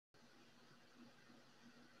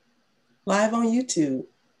Live on YouTube.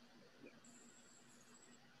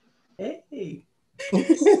 Hey. Log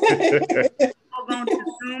on to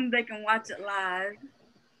Zoom, they can watch it live.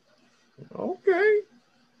 Okay.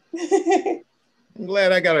 I'm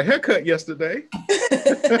glad I got a haircut yesterday.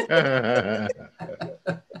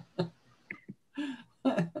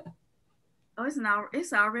 Oh,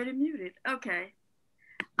 it's already muted. Okay.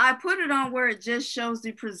 I put it on where it just shows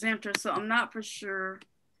the presenter, so I'm not for sure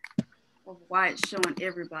of why it's showing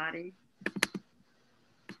everybody.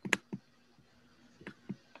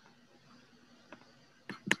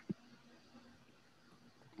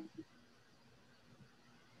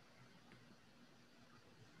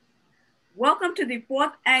 Welcome to the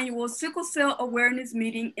 4th annual Sickle Cell Awareness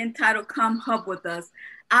meeting entitled Come Hub With Us.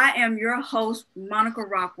 I am your host, Monica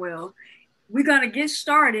Rockwell. We're going to get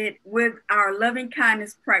started with our loving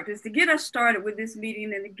kindness practice to get us started with this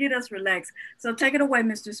meeting and to get us relaxed. So take it away,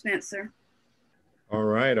 Mr. Spencer. All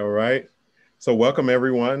right. So welcome,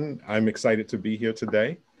 everyone. I'm excited to be here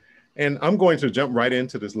today. And I'm going to jump right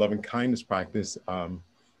into this loving kindness practice.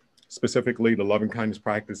 Specifically, the loving kindness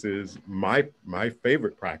practice is my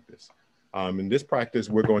favorite practice. In this practice,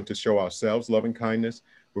 we're going to show ourselves loving kindness.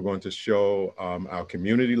 We're going to show our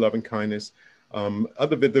community loving kindness.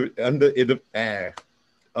 Other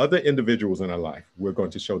individuals in our life, we're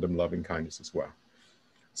going to show them loving kindness as well.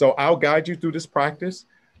 So I'll guide you through this practice.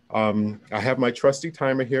 I have my trusty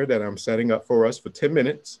timer here that I'm setting up for us for 10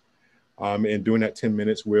 minutes. And during that 10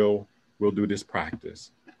 minutes, we'll do this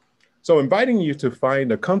practice. So inviting you to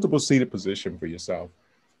find a comfortable seated position for yourself.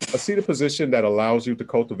 A seated position that allows you to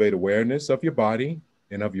cultivate awareness of your body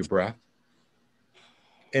and of your breath.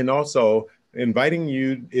 And also inviting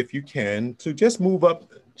you, if you can, to just move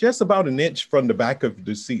up just about an inch from the back of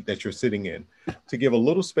the seat that you're sitting in to give a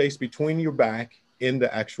little space between your back and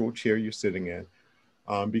the actual chair you're sitting in.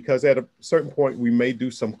 Because at a certain point, we may do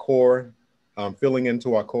some core, filling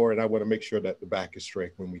into our core, and I want to make sure that the back is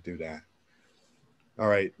straight when we do that. All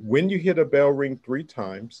right, when you hear the bell ring 3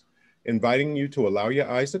 times, inviting you to allow your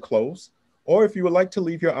eyes to close, or if you would like to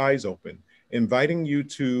leave your eyes open, inviting you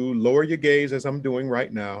to lower your gaze as I'm doing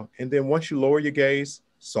right now. And then once you lower your gaze,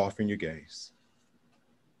 soften your gaze.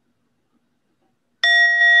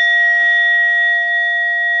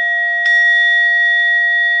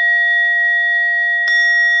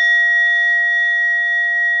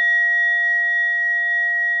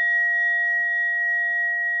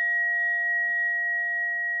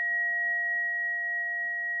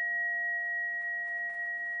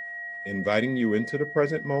 Inviting you into the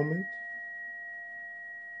present moment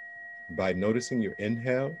by noticing your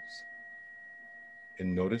inhales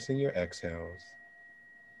and noticing your exhales.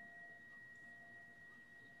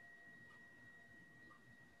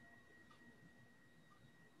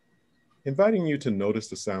 Inviting you to notice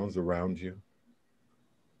the sounds around you.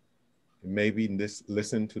 And maybe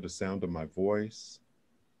listen to the sound of my voice,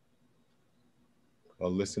 or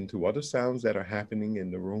listen to other sounds that are happening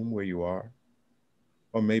in the room where you are,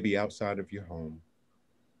 or maybe outside of your home.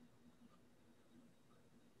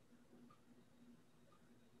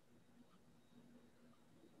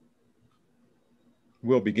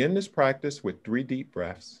 We'll begin this practice with 3 deep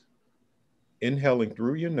breaths, inhaling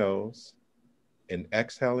through your nose and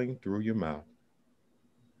exhaling through your mouth.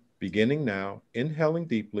 Beginning now, inhaling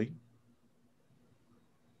deeply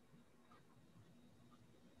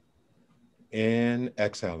and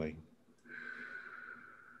exhaling.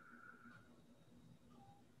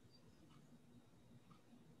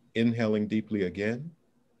 Inhaling deeply again.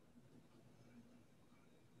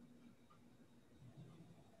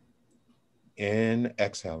 And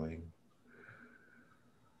exhaling.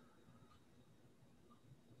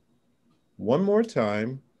 One more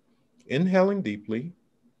time, inhaling deeply.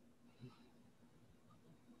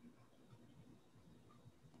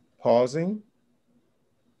 Pausing.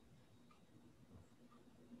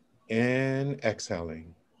 And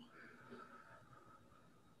exhaling.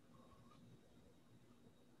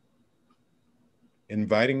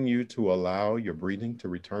 Inviting you to allow your breathing to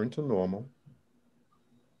return to normal.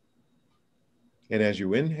 And as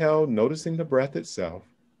you inhale, noticing the breath itself.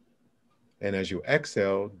 And as you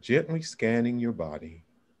exhale, gently scanning your body.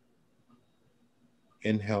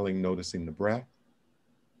 Inhaling, noticing the breath.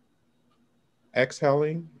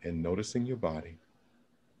 Exhaling and noticing your body.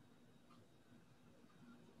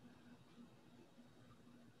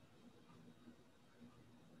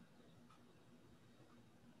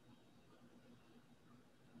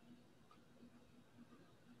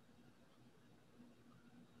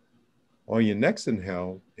 On your next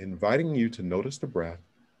inhale, inviting you to notice the breath,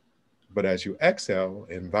 but as you exhale,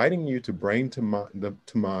 inviting you to bring to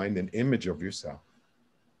mind an image of yourself.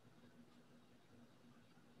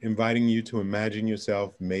 Inviting you to imagine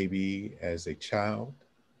yourself maybe as a child,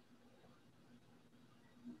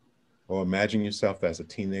 or imagine yourself as a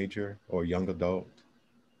teenager or young adult.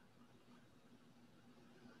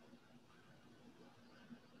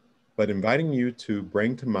 But inviting you to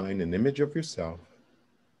bring to mind an image of yourself.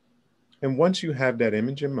 And once you have that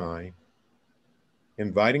image in mind,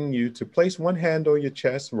 inviting you to place one hand on your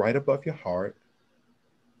chest right above your heart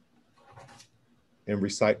and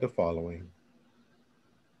recite the following.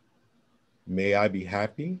 May I be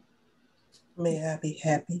happy. May I be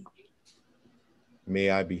happy. May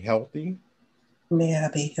I be healthy. May I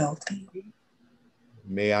be healthy.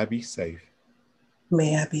 May I be safe.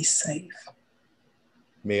 May I be safe.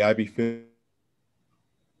 May I be filled.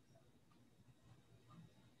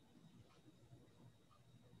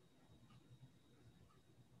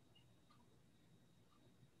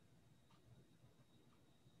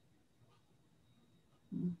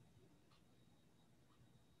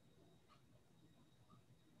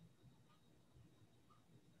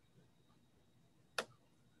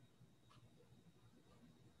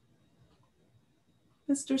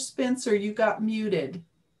 Mr. Spencer, you got muted.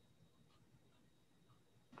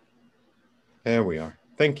 There we are.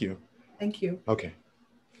 Thank you. Thank you. Okay.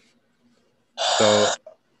 So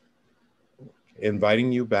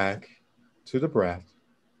inviting you back to the breath,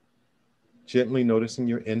 gently noticing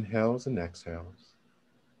your inhales and exhales.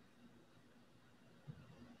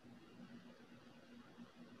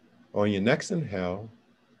 On your next inhale,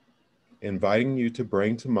 inviting you to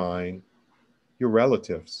bring to mind your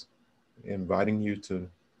relatives, inviting you to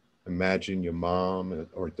imagine your mom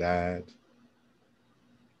or dad,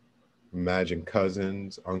 imagine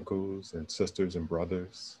cousins, uncles, and sisters and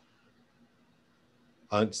brothers,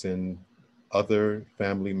 aunts and other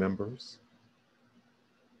family members.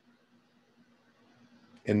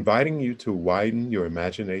 Inviting you to widen your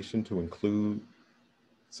imagination to include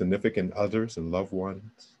significant others and loved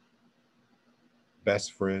ones,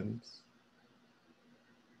 best friends,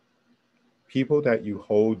 people that you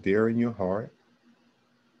hold dear in your heart,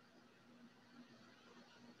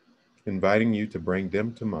 inviting you to bring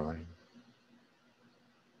them to mind.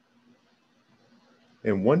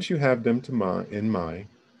 And once you have them in mind,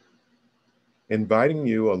 inviting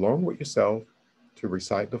you along with yourself to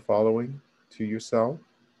recite the following to yourself.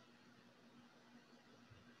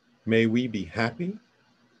 May we be happy.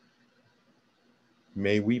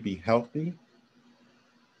 May we be healthy.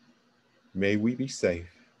 May we be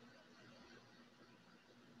safe.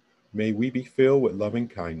 May we be filled with loving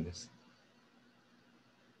kindness.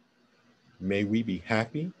 May we be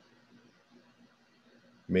happy.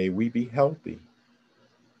 May we be healthy.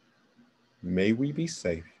 May we be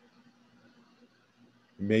safe.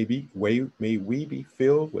 May we be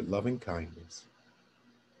filled with loving kindness.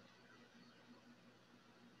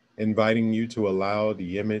 Inviting you to allow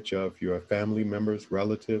the image of your family members,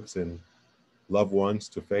 relatives, and loved ones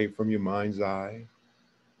to fade from your mind's eye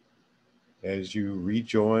as you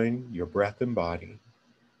rejoin your breath and body.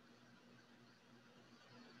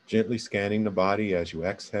 Gently scanning the body as you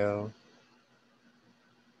exhale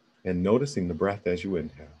and noticing the breath as you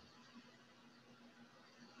inhale.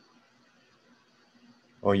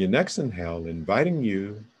 On your next inhale, inviting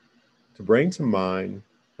you to bring to mind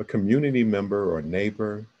a community member or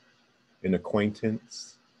neighbor, an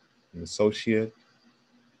acquaintance, an associate,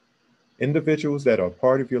 individuals that are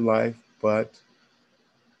part of your life, but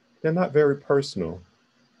they're not very personal.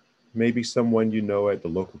 Maybe someone you know at the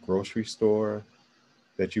local grocery store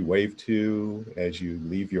that you wave to as you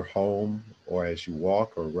leave your home or as you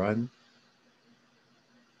walk or run.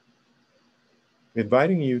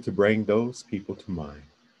 Inviting you to bring those people to mind.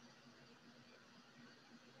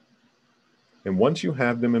 And once you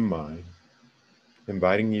have them in mind,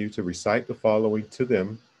 inviting you to recite the following to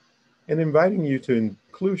them and inviting you to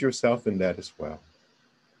include yourself in that as well.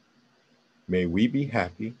 May we be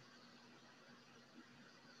happy.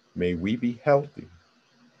 May we be healthy.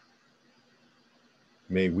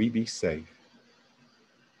 May we be safe.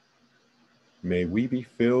 May we be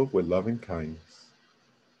filled with loving kindness.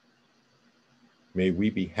 May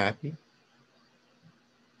we be happy.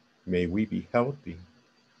 May we be healthy.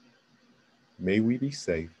 May we be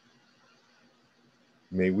safe.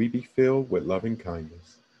 May we be filled with loving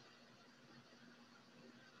kindness.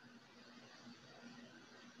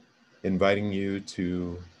 Inviting you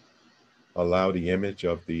to allow the image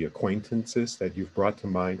of the acquaintances that you've brought to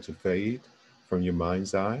mind to fade from your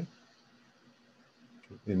mind's eye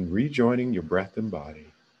and rejoining your breath and body.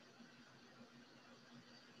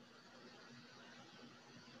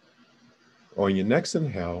 On your next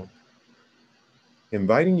inhale,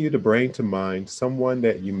 inviting you to bring to mind someone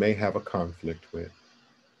that you may have a conflict with,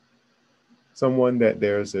 someone that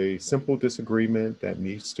there's a simple disagreement that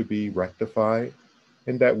needs to be rectified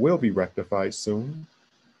and that will be rectified soon.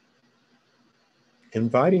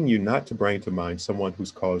 Inviting you not to bring to mind someone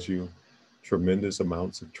who's caused you tremendous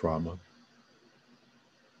amounts of trauma,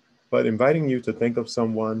 but inviting you to think of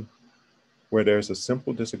someone where there's a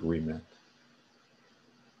simple disagreement.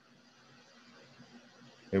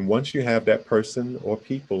 And once you have that person or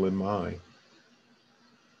people in mind,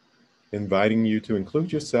 inviting you to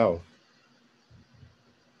include yourself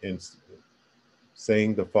in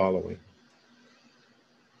saying the following: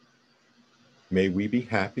 may we be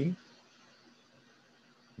happy,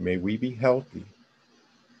 may we be healthy,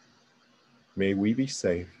 may we be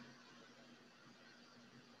safe,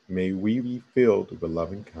 may we be filled with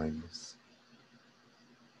loving kindness.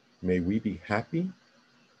 May we be happy,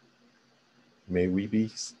 may we be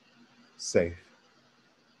safe,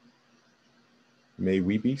 may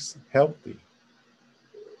we be healthy,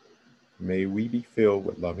 may we be filled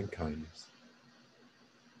with loving kindness.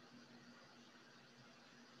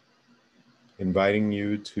 Inviting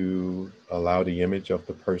you to allow the image of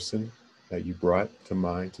the person that you brought to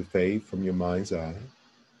mind to fade from your mind's eye.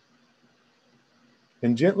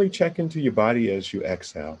 And gently check into your body as you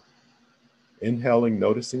exhale. Inhaling,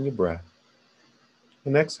 noticing your breath.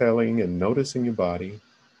 And exhaling and noticing your body.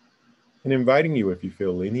 And inviting you, if you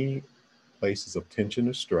feel any places of tension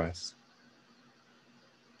or stress,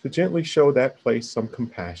 to gently show that place some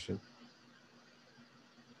compassion.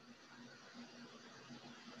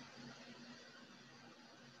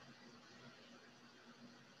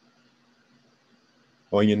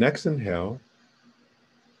 On your next inhale,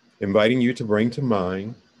 inviting you to bring to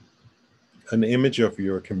mind an image of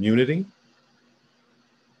your community,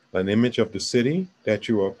 an image of the city that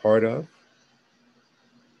you are a part of,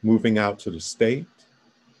 moving out to the state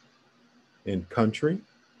and country.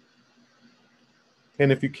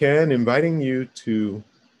 And if you can, inviting you to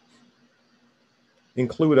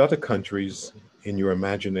include other countries in your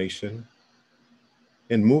imagination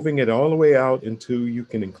and moving it all the way out until you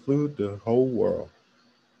can include the whole world.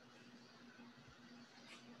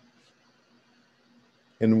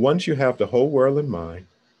 And once you have the whole world in mind,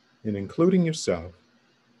 and including yourself,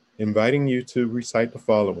 inviting you to recite the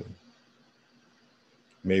following: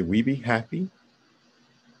 may we be happy,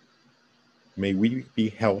 may we be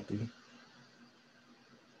healthy,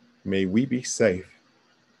 may we be safe,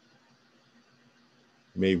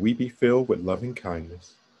 may we be filled with loving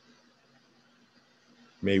kindness,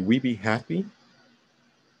 may we be happy,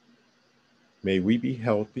 may we be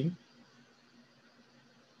healthy,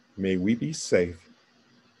 may we be safe,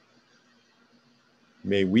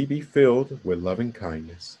 may we be filled with loving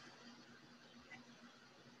kindness.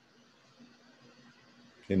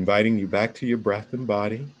 Inviting you back to your breath and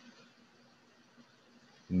body,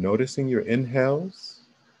 noticing your inhales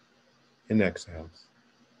and exhales.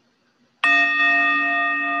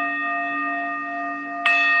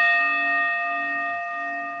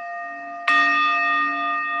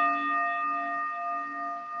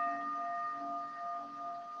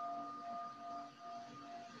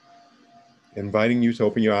 Inviting you to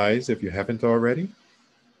open your eyes if you haven't already.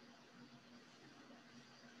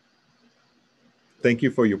 Thank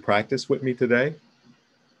you for your practice with me today,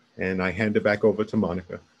 and I hand it back over to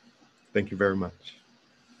Monica. Thank you very much.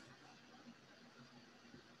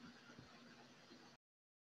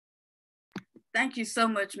 Thank you so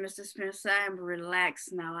much, Mr. Spencer. I am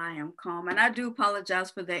relaxed now. I am calm. And I do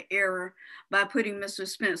apologize for that error by putting Mr.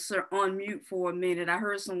 Spencer on mute for a minute. I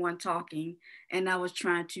heard someone talking and I was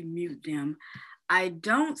trying to mute them. I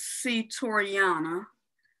don't see Toriana,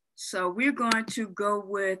 so we're going to go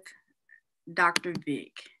with Dr.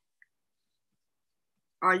 Vic.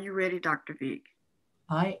 Are you ready, Dr. Vic?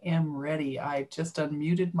 I am ready. I just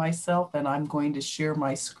unmuted myself and I'm going to share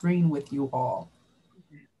my screen with you all.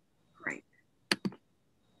 Great.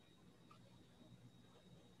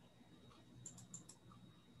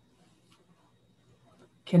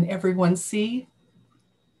 Can everyone see?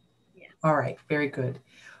 Yes. All right, very good.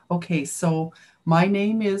 Okay, so my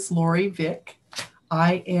name is Lori Vick.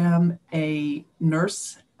 I am a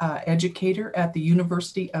nurse educator at the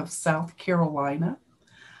University of South Carolina.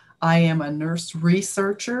 I am a nurse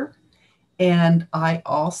researcher, and I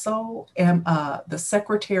also am the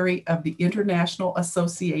secretary of the International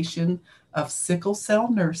Association of Sickle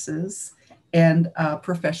Cell Nurses and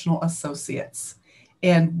Professional Associates.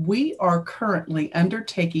 And we are currently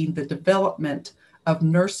undertaking the development of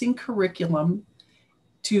nursing curriculum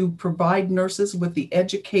to provide nurses with the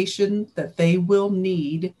education that they will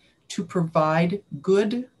need to provide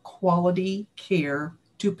good quality care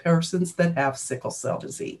to persons that have sickle cell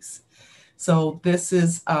disease. So this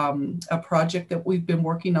is a project that we've been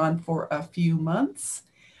working on for a few months.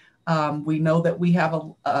 We know that we have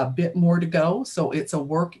a bit more to go, so it's a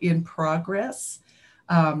work in progress.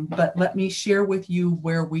 But let me share with you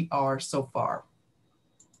where we are so far.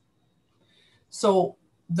 So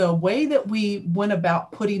the way that we went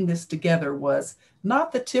about putting this together was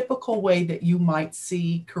not the typical way that you might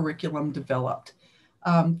see curriculum developed.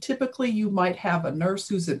 Typically, you might have a nurse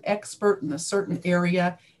who's an expert in a certain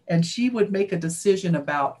area, and she would make a decision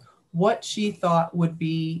about what she thought would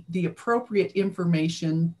be the appropriate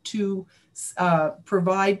information to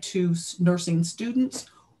provide to nursing students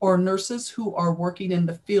or nurses who are working in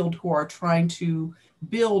the field who are trying to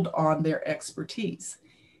build on their expertise.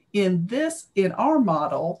 In our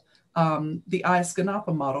model, the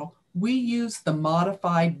ISGNAPA model, we use the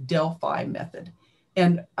modified Delphi method.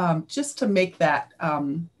 And just to make that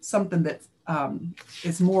something that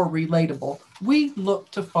is more relatable, we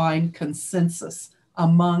look to find consensus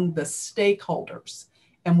among the stakeholders.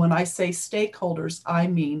 And when I say stakeholders, I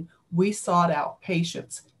mean we sought out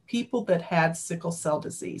patients, people that had sickle cell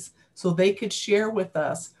disease, so they could share with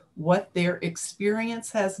us what their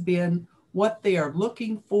experience has been, what they are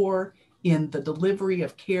looking for in the delivery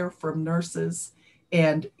of care from nurses,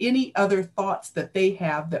 and any other thoughts that they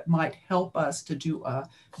have that might help us to do a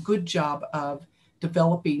good job of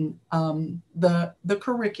developing the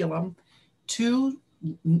curriculum to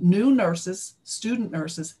new nurses, student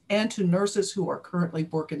nurses, and to nurses who are currently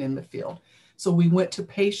working in the field. So we went to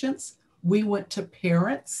patients, we went to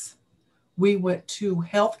parents, we went to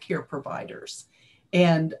healthcare providers,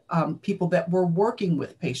 and people that were working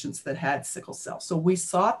with patients that had sickle cell. So we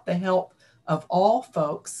sought the help of all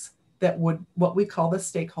folks that would, what we call the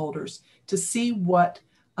stakeholders, to see what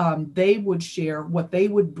they would share, what they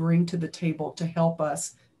would bring to the table to help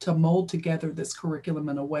us to mold together this curriculum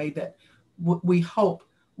in a way that we hope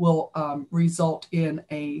will result in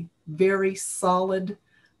a very solid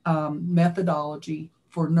methodology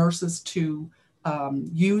for nurses to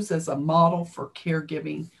use as a model for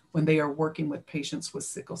caregiving when they are working with patients with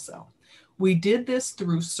sickle cell. We did this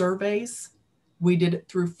through surveys. We did it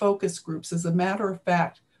through focus groups. As a matter of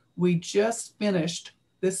fact, we just finished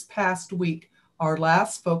this past week our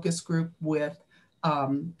last focus group with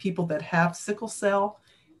people that have sickle cell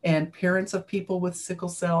and parents of people with sickle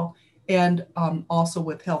cell, and also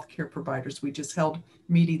with healthcare providers. We just held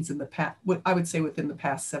meetings in the past, I would say within the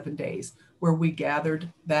past 7 days, where we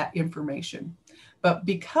gathered that information. But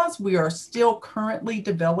because we are still currently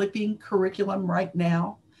developing curriculum right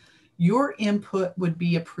now, your input would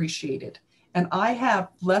be appreciated. And I have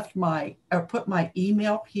left put my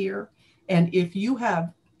email here. And if you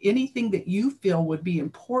have anything that you feel would be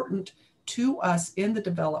important to us in the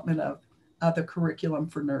development of the curriculum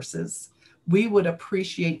for nurses, we would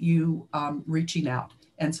appreciate you reaching out.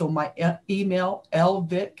 And so my email,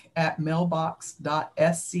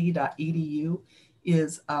 lvic@mailbox.sc.edu,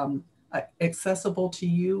 is accessible to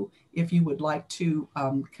you if you would like to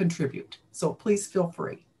contribute. So please feel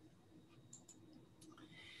free.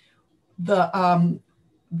 The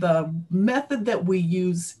method that we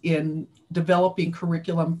use in developing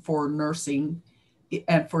curriculum for nursing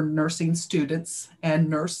and for nursing students and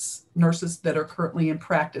nurses that are currently in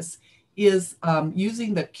practice is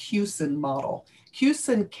using the CUSIN model.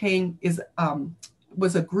 CUSIN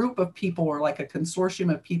was a group of people, or like a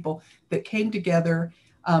consortium of people, that came together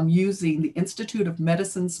using the Institute of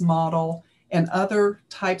Medicine's model and other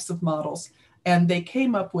types of models. And they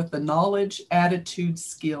came up with the knowledge, attitude,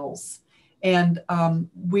 skills. And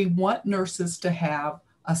we want nurses to have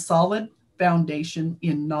a solid foundation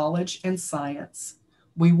in knowledge and science.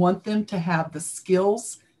 We want them to have the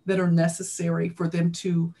skills that are necessary for them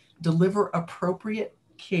to deliver appropriate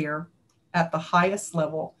care at the highest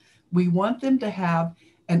level. We want them to have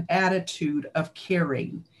an attitude of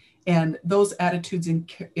caring. And those attitudes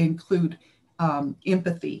include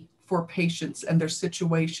empathy for patients and their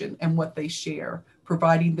situation and what they share,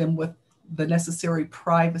 providing them with the necessary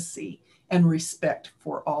privacy and respect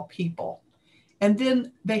for all people. And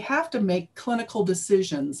then they have to make clinical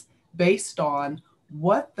decisions based on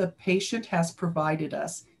what the patient has provided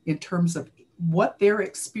us in terms of what their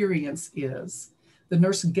experience is. The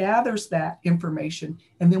nurse gathers that information,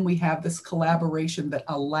 and then we have this collaboration that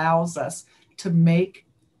allows us to make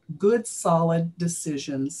good, solid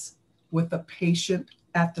decisions with the patient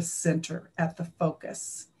at the center, at the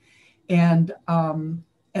focus. And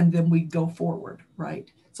then we go forward, right?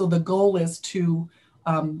 So the goal is to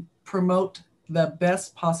promote the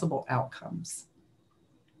best possible outcomes.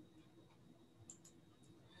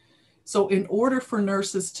 So in order for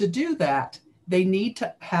nurses to do that, they need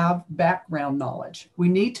to have background knowledge. We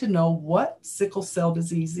need to know what sickle cell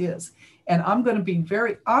disease is. And I'm going to be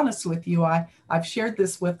very honest with you. I've shared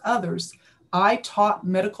this with others. I taught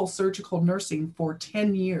medical surgical nursing for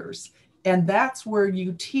 10 years. And that's where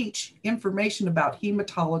you teach information about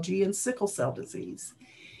hematology and sickle cell disease.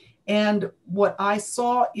 And what I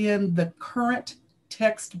saw in the current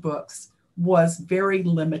textbooks was very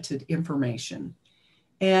limited information.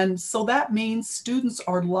 And so that means students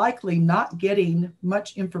are likely not getting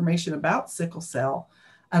much information about sickle cell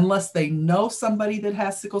unless they know somebody that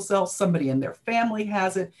has sickle cell, somebody in their family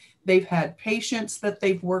has it, they've had patients that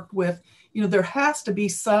they've worked with. You know, there has to be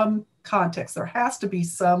some context, there has to be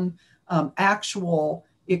some actual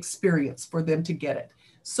experience for them to get it.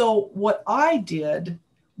 So what I did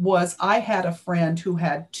was I had a friend who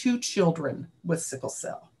had 2 children with sickle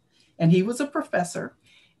cell, and he was a professor,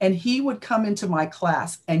 and he would come into my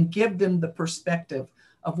class and give them the perspective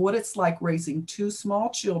of what it's like raising 2 small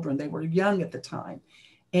children. They were young at the time,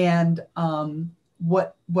 and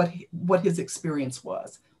what his experience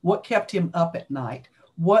was, what kept him up at night,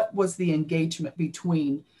 what was the engagement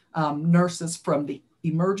between nurses from the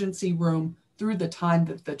emergency room through the time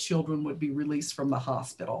that the children would be released from the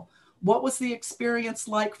hospital. What was the experience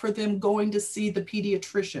like for them going to see the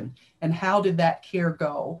pediatrician, and how did that care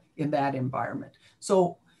go in that environment?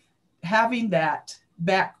 So having that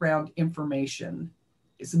background information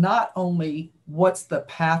is not only what's the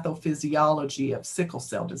pathophysiology of sickle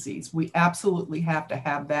cell disease, we absolutely have to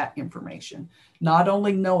have that information, not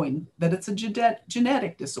only knowing that it's a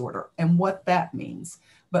genetic disorder and what that means,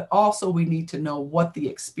 but also we need to know what the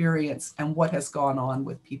experience and what has gone on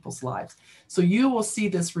with people's lives. So you will see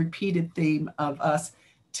this repeated theme of us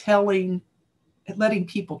letting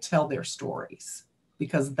people tell their stories,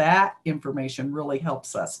 because that information really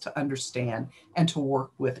helps us to understand and to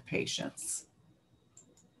work with patients.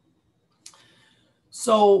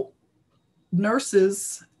 So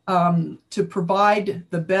nurses, to provide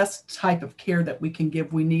the best type of care that we can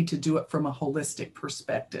give, we need to do it from a holistic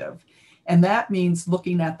perspective. And that means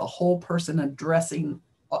looking at the whole person, addressing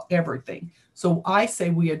everything. So I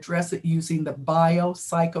say we address it using the bio,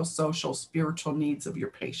 psychosocial, spiritual needs of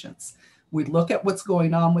your patients. We look at what's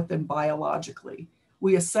going on with them biologically.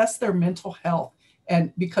 We assess their mental health.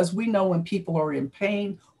 And because we know when people are in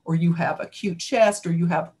pain, or you have acute chest, or you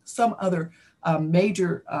have some other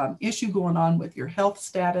major issue going on with your health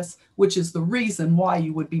status, which is the reason why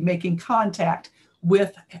you would be making contact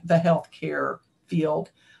with the healthcare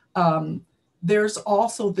field. There's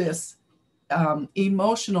also this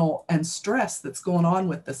emotional and stress that's going on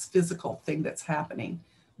with this physical thing that's happening.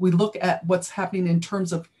 We look at what's happening in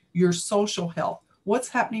terms of your social health, what's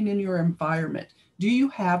happening in your environment. Do you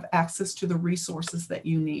have access to the resources that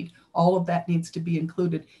you need? All of that needs to be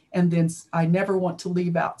included. And then I never want to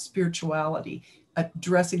leave out spirituality,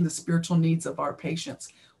 addressing the spiritual needs of our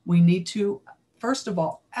patients. We need to, first of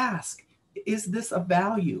all, ask, is this a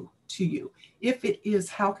value to you? If it is,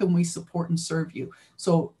 how can we support and serve you?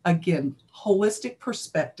 So again, holistic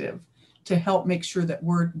perspective to help make sure that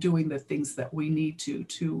we're doing the things that we need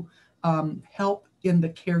to help in the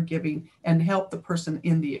caregiving and help the person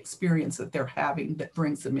in the experience that they're having that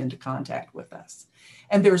brings them into contact with us.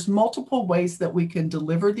 And there's multiple ways that we can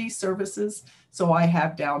deliver these services. So I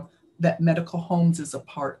have down that medical homes is a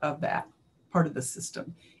part of that, part of the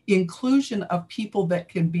system. Inclusion of people that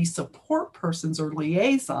can be support persons or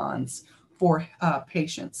liaisons for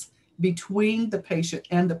patients between the patient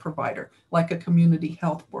and the provider, like a community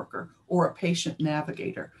health worker or a patient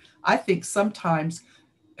navigator. I think sometimes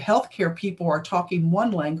healthcare people are talking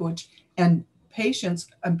one language and patients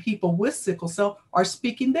and people with sickle cell are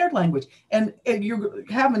speaking their language. And you're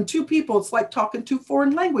having 2 people, it's like talking 2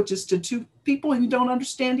 foreign languages to 2 people and you don't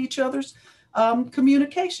understand each other's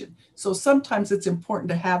communication. So sometimes it's important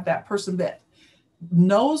to have that person that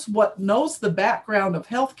knows the background of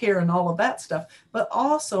healthcare and all of that stuff, but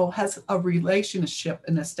also has a relationship,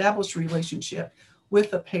 an established relationship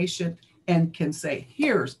with a patient, and can say,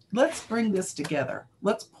 let's bring this together.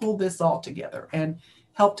 Let's pull this all together and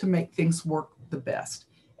help to make things work the best.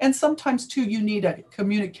 And sometimes too, you need a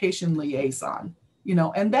communication liaison,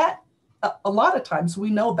 and that a lot of times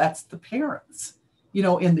we know that's the parents,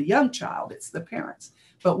 in the young child, it's the parents.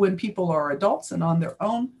 But when people are adults and on their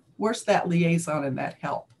own, where's that liaison and that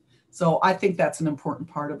help? So I think that's an important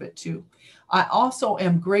part of it too. I also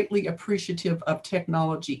am greatly appreciative of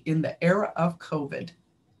technology in the era of COVID.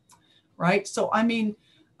 Right? So,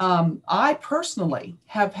 I personally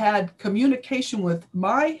have had communication with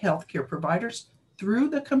my healthcare providers through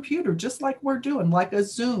the computer, just like we're doing, like a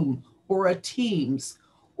Zoom or a Teams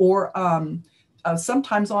or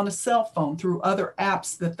sometimes on a cell phone through other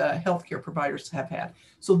apps that the healthcare providers have had.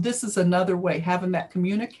 So this is another way. Having that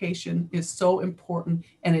communication is so important,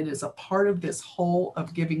 and it is a part of this whole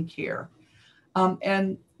of giving care.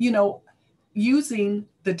 And, you know, using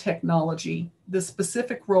the technology, the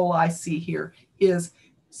specific role I see here is,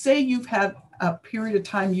 say you've had a period of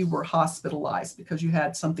time you were hospitalized because you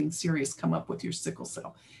had something serious come up with your sickle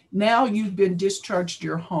cell. Now you've been discharged to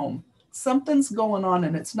your home. Something's going on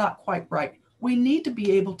and it's not quite right. We need to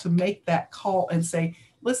be able to make that call and say,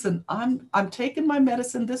 listen, I'm taking my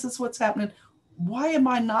medicine. This is what's happening. Why am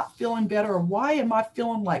I not feeling better? Or why am I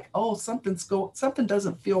feeling like, oh, something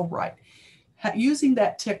doesn't feel right? Using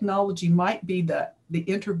that technology might be the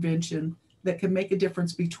intervention that can make a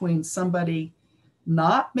difference between somebody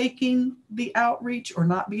not making the outreach or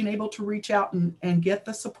not being able to reach out and get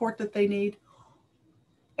the support that they need.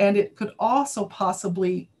 And it could also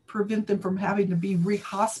possibly prevent them from having to be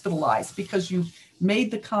rehospitalized because you've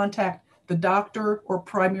made the contact. The doctor or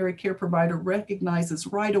primary care provider recognizes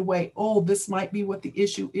right away, oh, this might be what the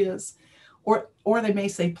issue is. Or they may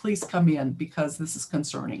say, please come in because this is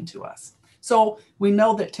concerning to us. So we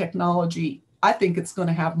know that technology, I think it's going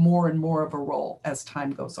to have more and more of a role as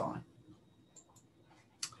time goes on.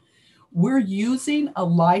 We're using a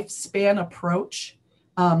lifespan approach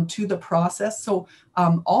to the process. So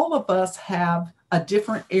all of us have a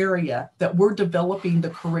different area that we're developing the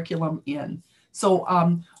curriculum in. So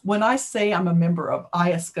when I say I'm a member of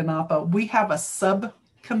ISCNAPA, we have a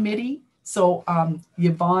subcommittee. So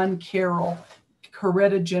Yvonne Carroll,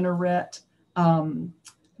 Coretta Jenneret,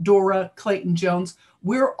 Dora Clayton-Jones,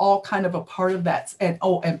 we're all kind of a part of that.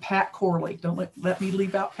 And Pat Corley, don't let me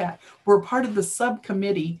leave out Pat. We're part of the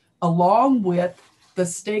subcommittee along with the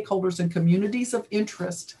stakeholders and communities of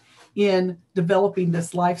interest in developing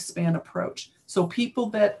this lifespan approach. So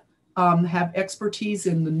people that have expertise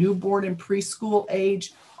in the newborn and preschool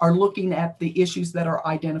age are looking at the issues that are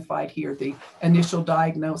identified here, the initial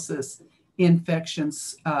diagnosis,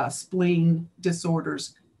 infections, spleen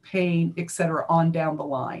disorders, pain, et cetera, on down the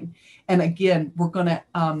line. And again, we're going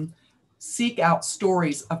to seek out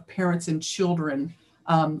stories of parents and children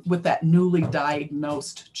with that newly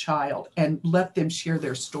diagnosed child and let them share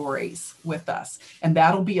their stories with us. And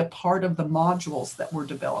that'll be a part of the modules that we're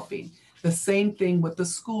developing. The same thing with the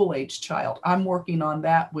school age child. I'm working on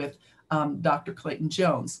that with Dr.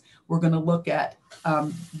 Clayton-Jones. We're going to look at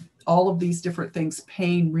all of these different things,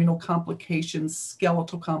 pain, renal complications,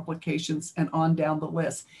 skeletal complications, and on down the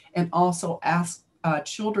list. And also ask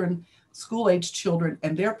children, school-age children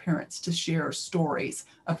and their parents to share stories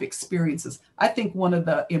of experiences. I think one of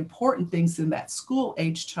the important things in that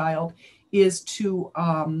school-age child is to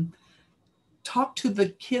talk to the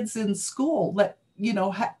kids in school, let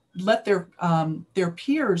their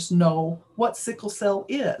peers know what sickle cell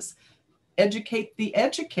is, educate the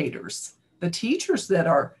educators, the teachers that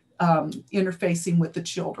are interfacing with the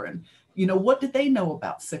children. What do they know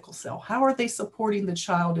about sickle cell? How are they supporting the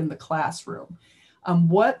child in the classroom?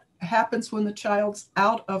 What happens when the child's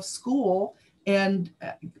out of school and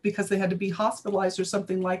because they had to be hospitalized or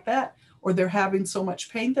something like that, or they're having so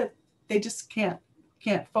much pain that they just can't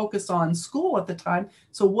focus on school at the time.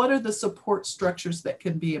 So what are the support structures that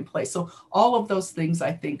can be in place? So all of those things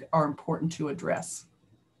I think are important to address.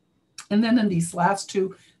 And then in these last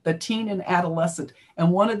two, the teen and adolescent.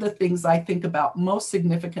 And one of the things I think about most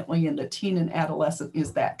significantly in the teen and adolescent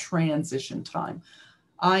is that transition time.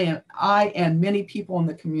 I and many people in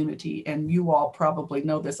the community, and you all probably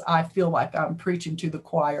know this, I feel like I'm preaching to the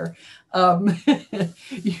choir.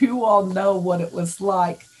 You all know what it was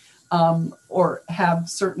like, or have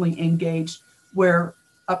certainly engaged, where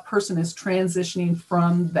a person is transitioning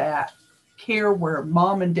from that care where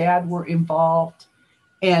mom and dad were involved,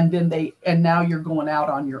 and now you're going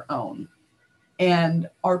out on your own. And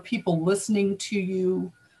are people listening to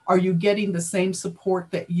you? Are you getting the same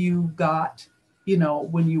support that you got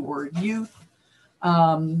when you were a youth?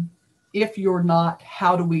 If you're not,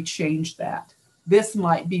 how do we change that? This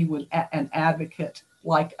might be with an advocate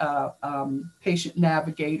like a patient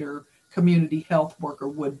navigator, community health worker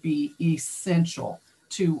would be essential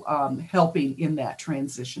to helping in that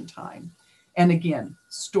transition time. And again,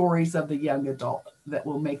 stories of the young adult that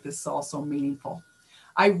will make this also meaningful.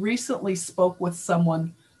 I recently spoke with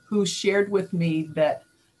someone who shared with me that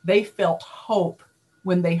they felt hope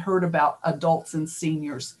when they heard about adults and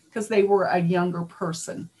seniors because they were a younger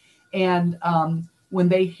person. And when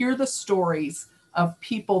they hear the stories of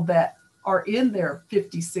people that are in their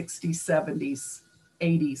 50s, 60s, 70s,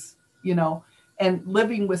 80s, and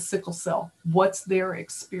living with sickle cell, what's their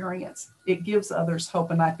experience? It gives others hope.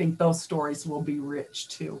 And I think those stories will be rich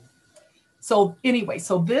too. So anyway,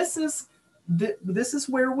 so this is this is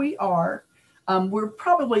where we are. We're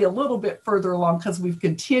probably a little bit further along because we've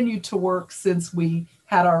continued to work since we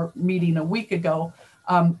had our meeting a week ago.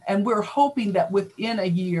 And we're hoping that within a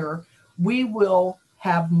year, we will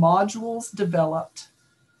have modules developed.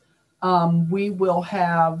 We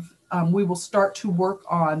will start to work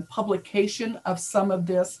on publication of some of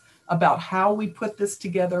this, about how we put this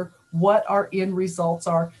together, what our end results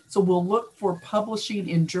are. So we'll look for publishing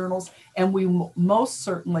in journals, and we most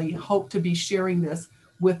certainly hope to be sharing this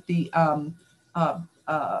with the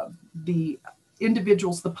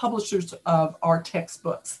individuals, the publishers of our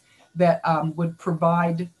textbooks, that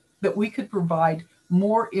we could provide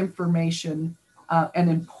more information and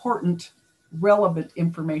important, relevant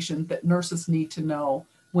information that nurses need to know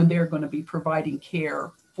when they're going to be providing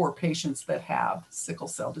care for patients that have sickle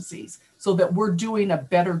cell disease, so that we're doing a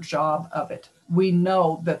better job of it. We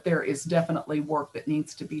know that there is definitely work that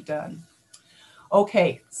needs to be done.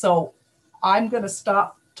 Okay, so I'm going to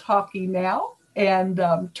stop talking now and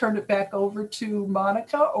turn it back over to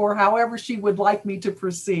Monica, or however she would like me to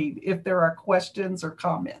proceed, if there are questions or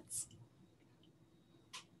comments.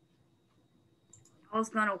 I was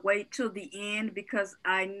going to wait till the end because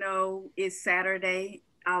I know it's Saturday.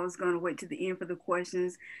 I was going to wait to the end for the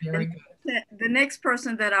questions. Very good. The next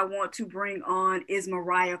person that I want to bring on is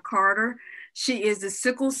Mariah Carter. She is the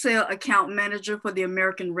Sickle Cell Account Manager for the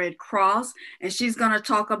American Red Cross, and she's going to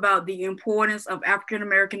talk about the importance of African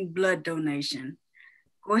American blood donation.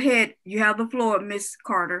 Go ahead. You have the floor, Miss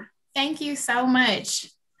Carter. Thank you so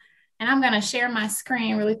much. And I'm going to share my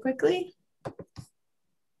screen really quickly.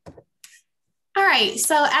 All right,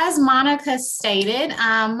 so as Monica stated,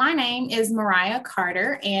 my name is Mariah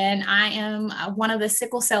Carter, and I am one of the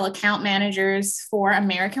Sickle Cell Account Managers for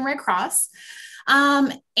American Red Cross.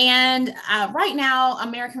 Right now,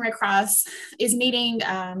 American Red Cross is needing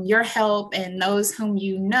your help and those whom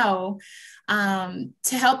you know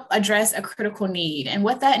to help address a critical need. And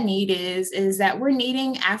what that need is that we're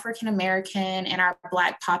needing African American and our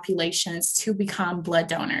Black populations to become blood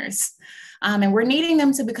donors. And we're needing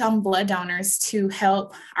them to become blood donors to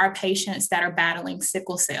help our patients that are battling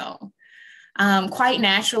sickle cell. Quite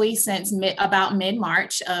naturally, since about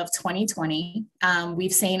mid-March of 2020,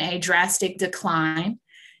 we've seen a drastic decline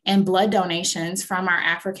in blood donations from our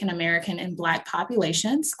African American and Black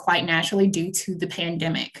populations, quite naturally due to the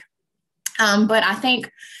pandemic. But I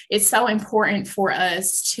think it's so important for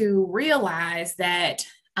us to realize that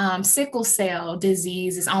sickle cell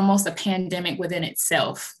disease is almost a pandemic within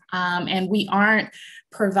itself. And we aren't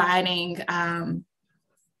providing, a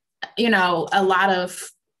lot of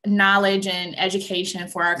knowledge and education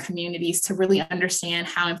for our communities to really understand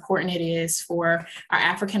how important it is for our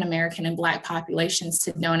African American and Black populations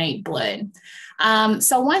to donate blood.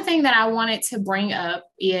 So one thing that I wanted to bring up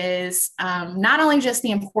is not only just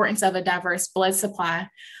the importance of a diverse blood supply,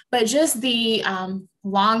 but just the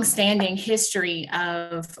long-standing history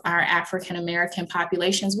of our African American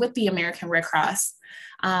populations with the American Red Cross.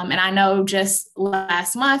 And I know just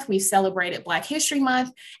last month we celebrated Black History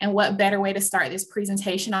Month, and what better way to start this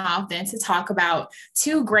presentation off than to talk about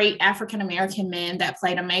two great African American men that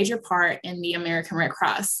played a major part in the American Red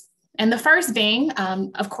Cross. And the first being,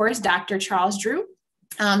 of course, Dr. Charles Drew.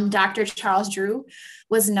 Dr. Charles Drew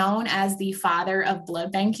was known as the father of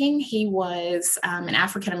blood banking. He was an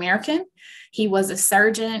African American. He was a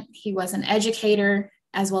surgeon. He was an educator,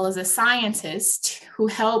 as well as a scientist who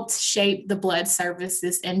helped shape the blood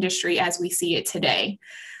services industry as we see it today.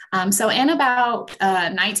 So in about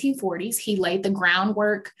 1940s, he laid the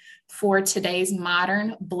groundwork for today's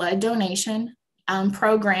modern blood donation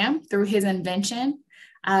program through his invention,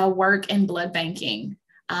 work in blood banking.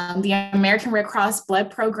 The American Red Cross blood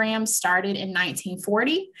program started in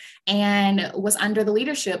 1940 and was under the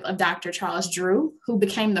leadership of Dr. Charles Drew, who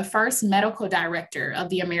became the first medical director of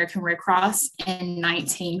the American Red Cross in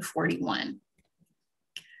 1941.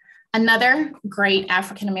 Another great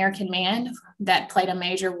African American man that played a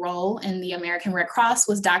major role in the American Red Cross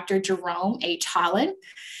was Dr. Jerome H. Holland.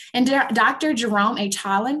 And Dr. Jerome H.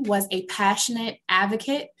 Holland was a passionate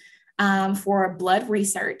advocate for blood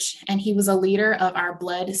research, and he was a leader of our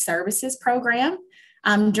blood services program.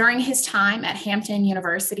 During his time at Hampton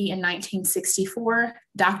University in 1964,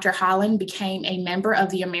 Dr. Holland became a member of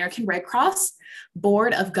the American Red Cross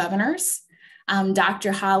Board of Governors.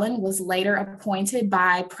 Dr. Holland was later appointed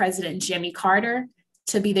by President Jimmy Carter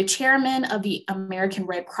to be the chairman of the American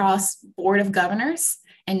Red Cross Board of Governors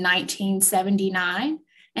in 1979,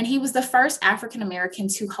 and he was the first African American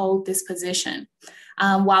to hold this position.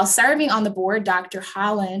 While serving on the board, Dr.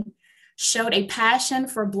 Holland showed a passion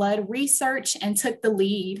for blood research and took the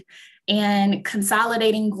lead in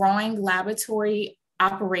consolidating growing laboratory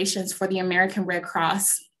operations for the American Red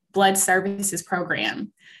Cross Blood Services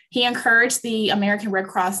Program. He encouraged the American Red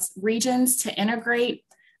Cross regions to integrate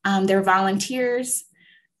their volunteers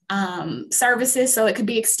services so it could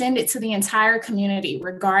be extended to the entire community,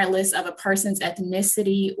 regardless of a person's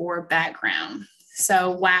ethnicity or background.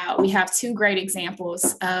 So, wow, we have two great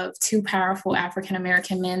examples of two powerful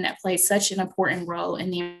African-American men that played such an important role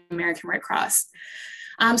in the American Red Cross.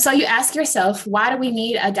 So you ask yourself, why do we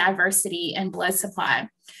need a diversity in blood supply?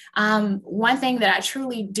 One thing that I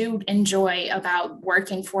truly do enjoy about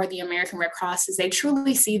working for the American Red Cross is they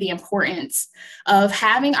truly see the importance of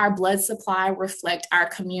having our blood supply reflect our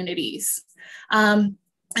communities. And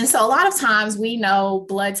so a lot of times we know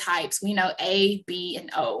blood types, we know A, B,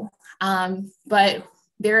 and O, but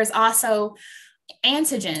there's also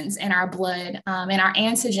antigens in our blood, and our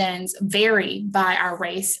antigens vary by our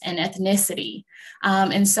race and ethnicity.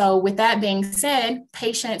 And so with that being said,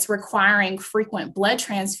 patients requiring frequent blood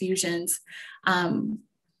transfusions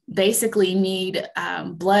basically need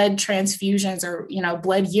blood transfusions or,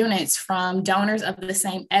 blood units from donors of the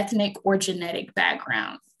same ethnic or genetic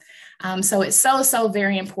background. So it's so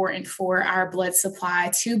very important for our blood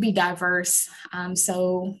supply to be diverse,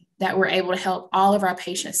 so that we're able to help all of our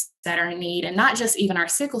patients that are in need, and not just even our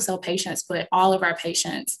sickle cell patients, but all of our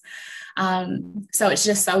patients. So it's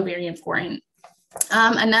just so very important.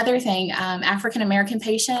 Another thing, African-American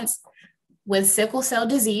patients with sickle cell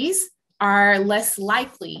disease are less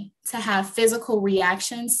likely to have physical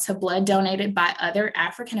reactions to blood donated by other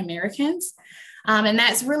African-Americans. And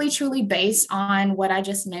that's really truly based on what I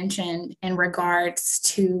just mentioned in regards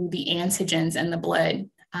to the antigens in the blood.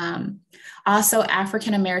 Also,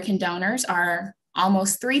 African-American donors are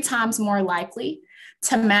almost 3 times more likely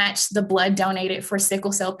to match the blood donated for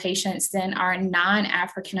sickle cell patients than our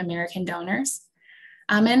non-African-American donors.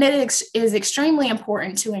 And it is extremely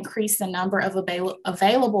important to increase the number of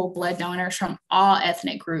available blood donors from all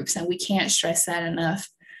ethnic groups, and we can't stress that enough.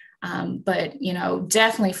 But,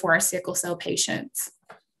 definitely for our sickle cell patients.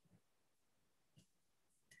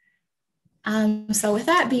 So with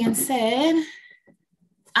that being said,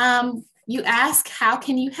 you ask, how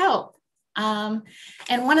can you help? And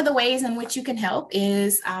one of the ways in which you can help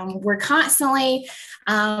is we're constantly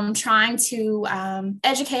trying to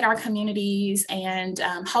educate our communities and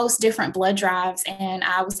host different blood drives. And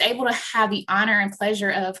I was able to have the honor and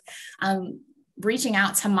pleasure of reaching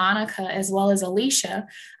out to Monica as well as Alicia,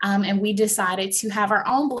 and we decided to have our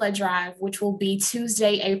own blood drive, which will be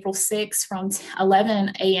Tuesday, April 6th from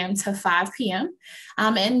 11 a.m. to 5 p.m.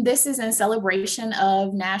 And this is in celebration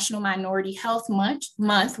of National Minority Health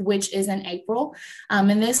Month, which is in April.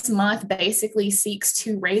 And this month basically seeks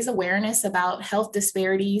to raise awareness about health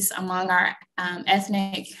disparities among our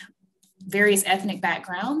various ethnic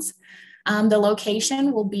backgrounds. The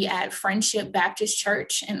location will be at Friendship Baptist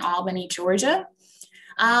Church in Albany, Georgia.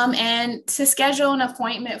 And to schedule an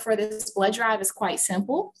appointment for this blood drive is quite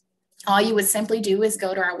simple. All you would simply do is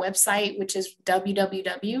go to our website, which is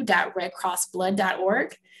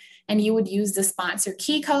www.redcrossblood.org, and you would use the sponsor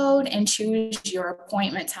key code and choose your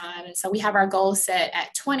appointment time. And so we have our goal set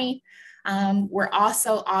at 20. We're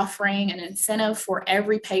also offering an incentive for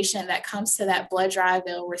every patient that comes to that blood drive.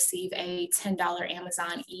 They'll receive a $10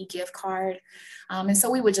 Amazon e-gift card. And so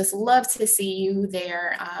we would just love to see you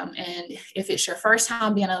there. And if it's your first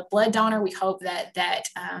time being a blood donor, we hope that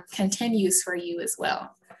continues for you as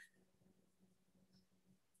well.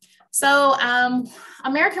 So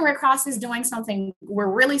American Red Cross is doing something we're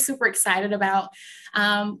really super excited about.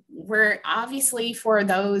 We're obviously, for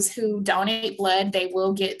those who donate blood, they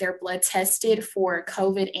will get their blood tested for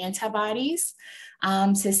COVID antibodies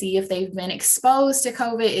to see if they've been exposed to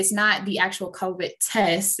COVID. It's not the actual COVID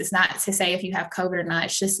test. It's not to say if you have COVID or not.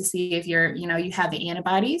 It's just to see if you have the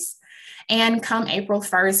antibodies. And come April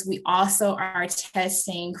 1st, we also are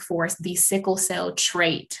testing for the sickle cell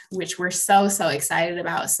trait, which we're so excited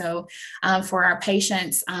about. So for our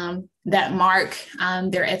patients that mark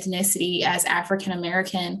their ethnicity as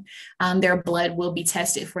African-American, their blood will be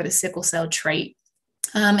tested for the sickle cell trait.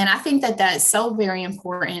 And I think that that's so very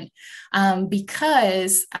important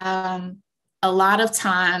because a lot of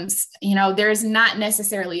times, there's not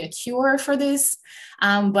necessarily a cure for this,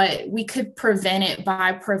 but we could prevent it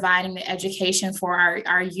by providing the education for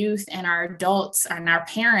our youth and our adults and our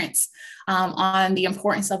parents on the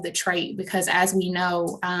importance of the trait. Because as we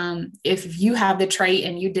know, if you have the trait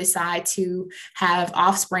and you decide to have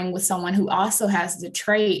offspring with someone who also has the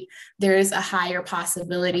trait, there's a higher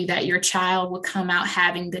possibility that your child will come out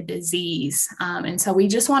having the disease. And so we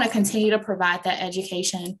just want to continue to provide that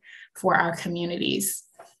education for our communities.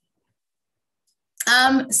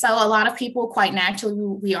 So a lot of people, quite naturally,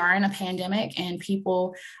 we are in a pandemic, and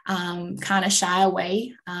people kind of shy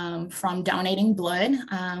away from donating blood.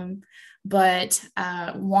 But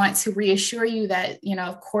want to reassure you that,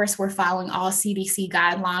 of course, we're following all CDC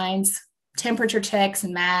guidelines, temperature checks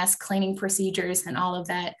and masks, cleaning procedures, and all of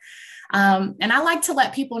that. And I like to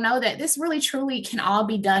let people know that this really truly can all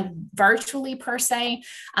be done virtually per se,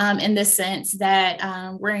 in the sense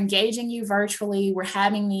that we're engaging you virtually. We're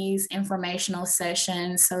having these informational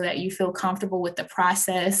sessions so that you feel comfortable with the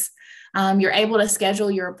process. You're able to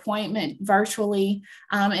schedule your appointment virtually.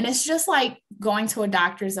 And it's just like going to a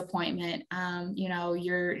doctor's appointment.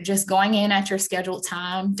 You're just going in at your scheduled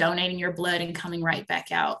time, donating your blood, and coming right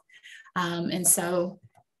back out. And so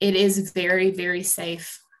it is very, very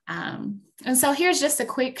safe. And so here's just a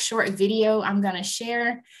quick short video I'm going to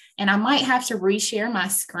share, and I might have to reshare my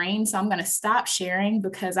screen. So I'm going to stop sharing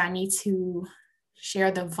because I need to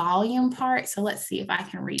share the volume part. So let's see if I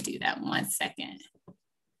can redo that 1 second.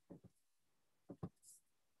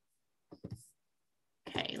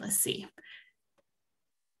 Okay, let's see.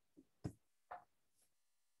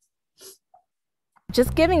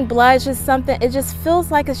 Just giving blood is just something, it just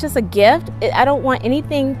feels like it's just a gift. I don't want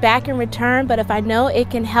anything back in return, but if I know it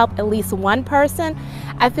can help at least one person,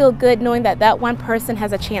 I feel good knowing that that one person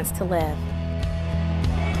has a chance to live.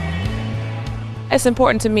 It's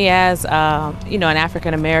important to me as, an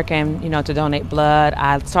African American, to donate blood.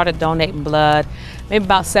 I started donating blood maybe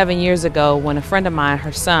about 7 years ago when a friend of mine,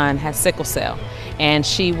 her son, has sickle cell, and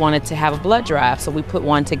she wanted to have a blood drive, so we put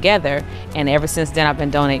one together, and ever since then I've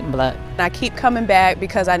been donating blood. I keep coming back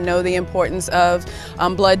because I know the importance of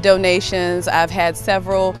blood donations. I've had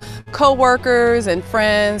several co-workers and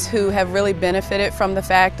friends who have really benefited from the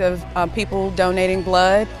fact of people donating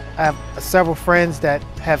blood. I have several friends that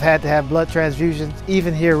have had to have blood transfusions,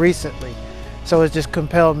 even here recently. So it's just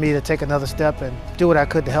compelled me to take another step and do what I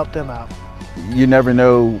could to help them out. You never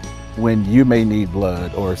know when you may need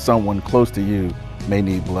blood or someone close to you may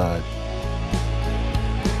need blood.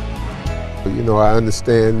 I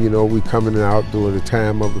understand, we coming out during the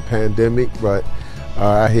time of the pandemic, but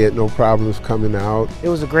I had no problems coming out. It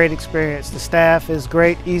was a great experience. The staff is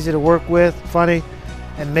great, easy to work with, funny,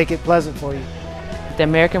 and make it pleasant for you. The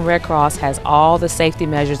American Red Cross has all the safety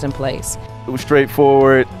measures in place. It was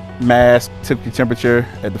straightforward. Mask, took your temperature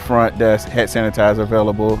at the front desk, had sanitizer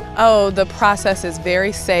available. Oh, the process is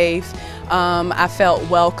very safe. I felt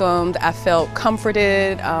welcomed, I felt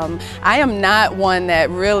comforted. I am not one that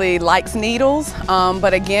really likes needles,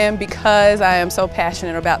 but again, because I am so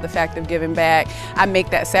passionate about the fact of giving back, I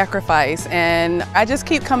make that sacrifice, and I just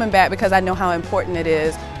keep coming back because I know how important it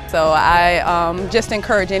is. So I just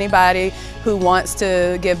encourage anybody who wants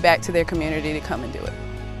to give back to their community to come and do it.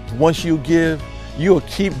 Once you give, you'll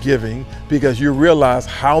keep giving because you realize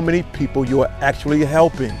how many people you are actually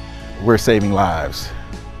helping. We're saving lives.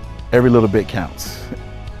 Every little bit counts.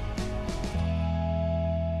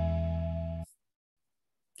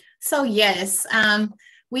 So yes,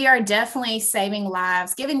 we are definitely saving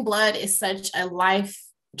lives. Giving blood is such a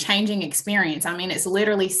life-changing experience. I mean, it's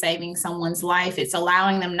literally saving someone's life. It's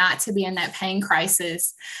allowing them not to be in that pain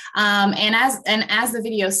crisis. And as the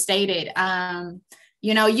video stated,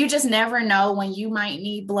 you just never know when you might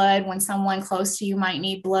need blood, when someone close to you might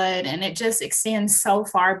need blood, and it just extends so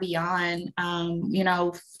far beyond,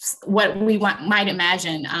 what we might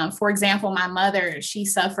imagine. For example, my mother, she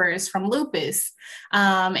suffers from lupus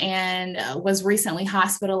and was recently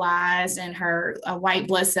hospitalized, and her white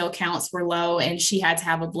blood cell counts were low, and she had to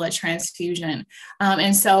have a blood transfusion.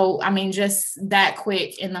 And so, just that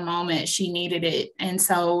quick in the moment, she needed it. And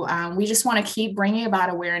so we just want to keep bringing about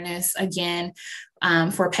awareness again,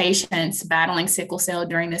 for patients battling sickle cell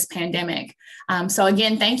during this pandemic. So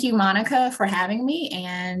again, thank you, Monica, for having me,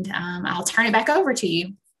 and I'll turn it back over to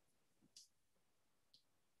you.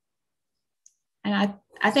 And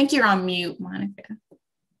I think you're on mute, Monica.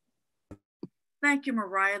 Thank you,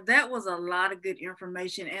 Mariah. That was a lot of good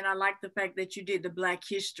information, and I like the fact that you did the Black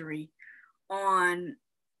history on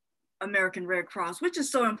American Red Cross, which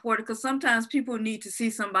is so important because sometimes people need to see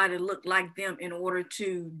somebody look like them in order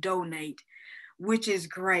to donate, which is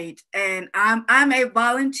great. And I'm a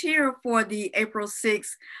volunteer for the April 6th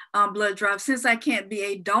blood drive, since I can't be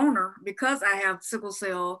a donor because I have sickle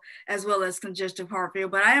cell as well as congestive heart failure,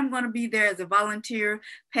 but I am going to be there as a volunteer,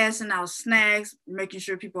 passing out snacks, making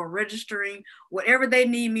sure people are registering, whatever they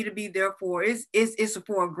need me to be there for. It's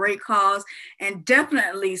for a great cause, and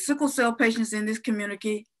definitely sickle cell patients in this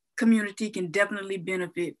community community can definitely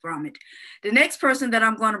benefit from it. The next person that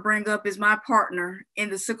I'm going to bring up is my partner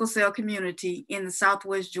in the sickle cell community in the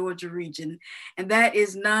Southwest Georgia region, and that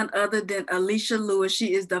is none other than Alicia Lewis.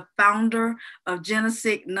 She is the founder of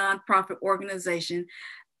GeneSick nonprofit organization.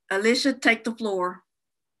 Alicia, take the floor.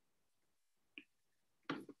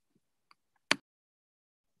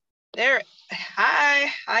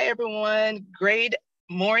 Hi everyone. Great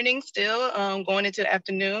morning still, going into the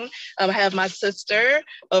afternoon. I have my sister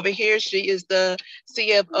over here. She is the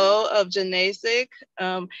CFO of GeneSick.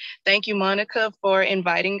 Thank you, Monica, for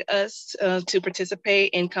inviting us to participate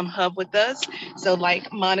and come hub with us. So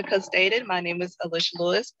like Monica stated, my name is Alicia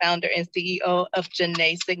Lewis, founder and CEO of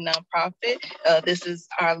GeneSick nonprofit. This is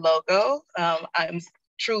our logo. I'm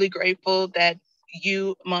truly grateful that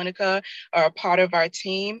you, Monica, are a part of our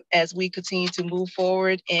team as we continue to move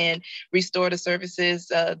forward and restore the services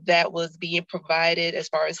that was being provided as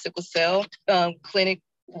far as sickle cell clinic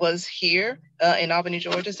was here in Albany,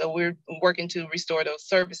 Georgia. So we're working to restore those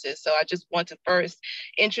services. So I just want to first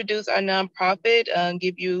introduce our nonprofit,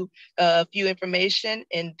 give you a few information,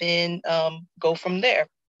 and then go from there.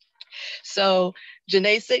 So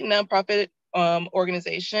GeneSick nonprofit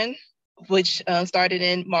organization, which started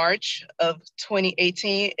in March of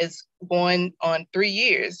 2018, is going on 3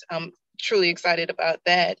 years. I'm truly excited about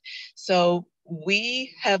that. So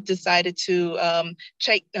we have decided to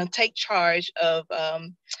take charge of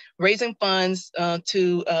raising funds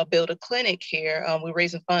to build a clinic here. We're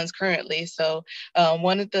raising funds currently. So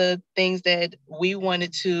one of the things that we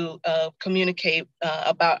wanted to communicate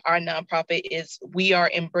about our nonprofit is we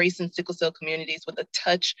are embracing sickle cell communities with a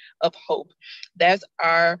touch of hope. That's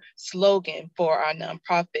our slogan for our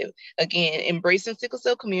nonprofit. Again, embracing sickle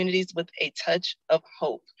cell communities with a touch of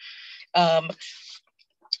hope.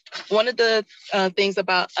 One of the things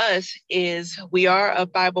about us is we are a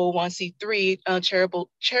 501c3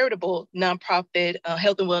 charitable nonprofit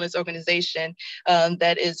health and wellness organization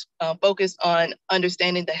that is focused on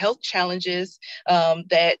understanding the health challenges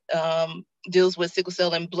that deals with sickle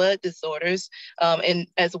cell and blood disorders, and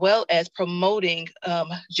as well as promoting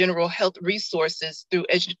general health resources through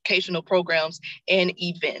educational programs and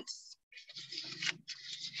events.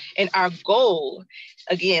 And our goal,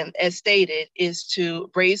 again, as stated, is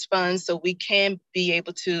to raise funds so we can be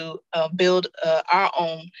able to build our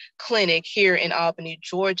own clinic here in Albany,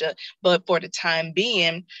 Georgia. But for the time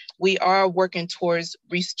being, we are working towards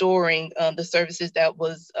restoring the services that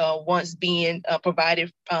was once being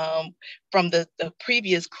provided from the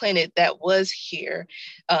previous clinic that was here.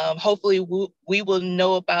 Hopefully we will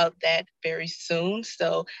know about that very soon.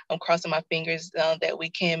 So I'm crossing my fingers that we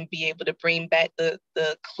can be able to bring back the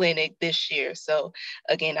clinic this year. So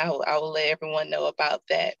again, I will let everyone know about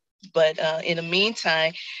that. But in the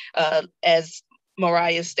meantime, as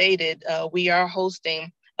Mariah stated, we are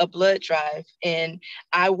hosting a blood drive, and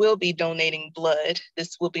I will be donating blood.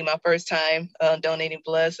 This will be my first time donating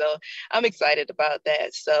blood, so I'm excited about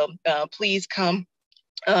that. So please come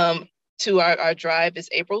to our drive. It's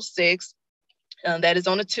April 6th. That is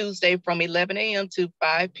on a Tuesday from 11 a.m. to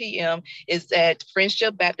 5 p.m. It's at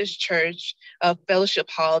Friendship Baptist Church Fellowship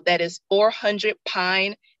Hall. That is 400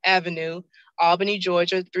 Pine Avenue, Albany,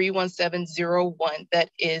 Georgia, 31701. That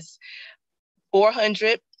is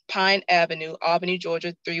 400 Pine Avenue, Albany,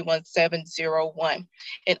 Georgia, 31701.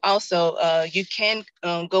 And also, you can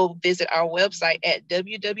go visit our website at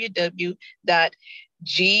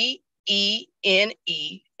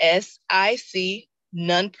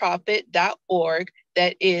www.genesicknonprofit.org.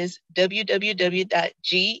 That is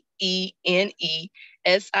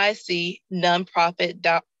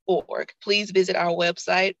www.genesicknonprofit.org. Please visit our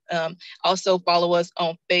website. Also follow us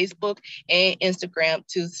on Facebook and Instagram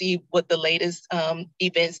to see what the latest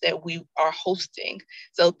events that we are hosting.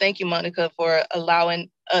 So thank you, Monica, for allowing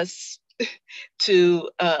us to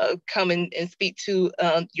come and speak to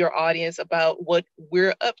your audience about what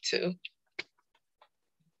we're up to.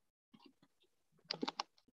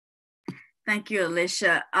 Thank you,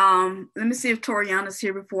 Alicia. Let me see if Toriana's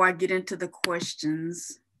here before I get into the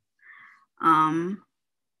questions.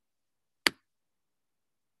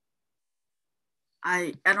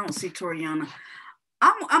 I don't see Toriana.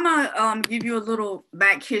 I'm gonna give you a little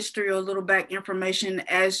back history or a little back information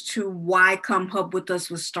as to why Come Hub With Us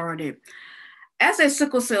was started. As a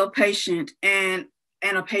sickle cell patient and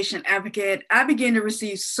a patient advocate, I began to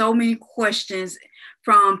receive so many questions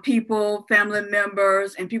from people, family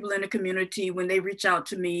members, and people in the community when they reach out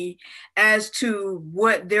to me as to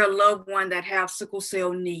what their loved one that have sickle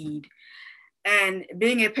cell need. And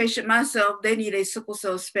being a patient myself, they need a sickle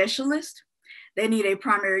cell specialist. They need a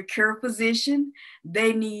primary care physician.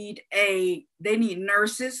 They need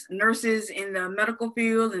nurses in the medical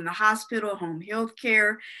field, in the hospital, home health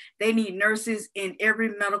care. They need nurses in every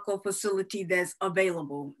medical facility that's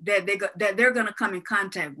available that they're going to come in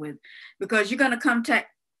contact with, because you're going to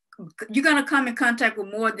come in contact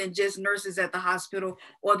with more than just nurses at the hospital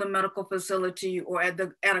or the medical facility or at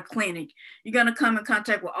a clinic. You're going to come in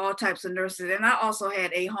contact with all types of nurses. And I also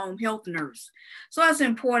had a home health nurse. So it's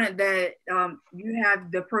important that you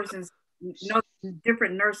have the person's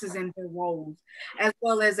different nurses in their roles, as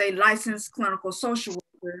well as a licensed clinical social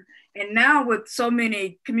worker. And now with so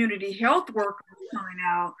many community health workers coming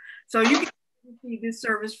out, so you can receive this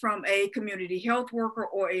service from a community health worker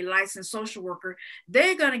or a licensed social worker.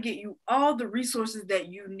 They're going to get you all the resources that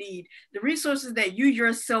you need, the resources that you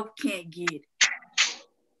yourself can't get.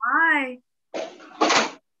 My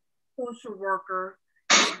social worker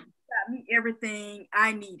got me everything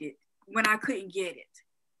I needed when I couldn't get it.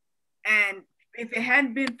 And if it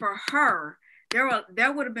hadn't been for her, there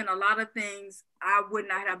would have been a lot of things I would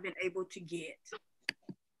not have been able to get.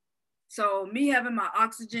 So me having my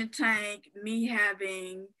oxygen tank, me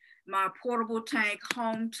having my portable tank,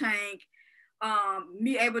 home tank, I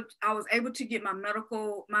was able to get my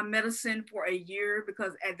medicine for a year,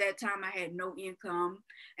 because at that time I had no income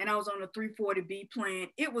and I was on a 340B plan.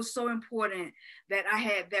 It was so important that I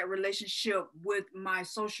had that relationship with my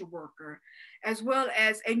social worker, as well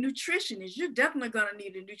as a nutritionist. You're definitely going to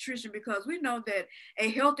need a nutrition, because we know that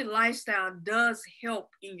a healthy lifestyle does help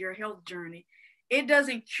in your health journey. It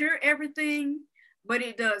doesn't cure everything, but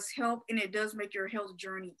it does help, and it does make your health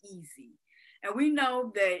journey easy. And we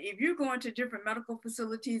know that if you're going to different medical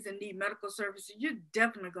facilities and need medical services, you're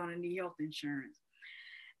definitely going to need health insurance.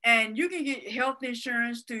 And you can get health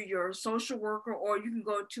insurance through your social worker, or you can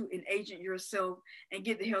go to an agent yourself and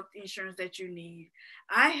get the health insurance that you need.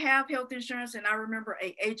 I have health insurance, and I remember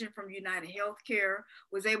an agent from United Healthcare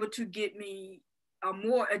was able to get me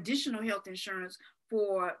more additional health insurance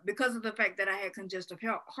because of the fact that I had congestive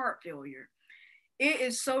heart failure. It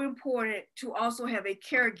is so important to also have a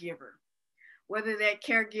caregiver, whether that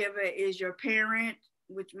caregiver is your parent,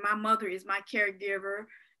 which my mother is my caregiver,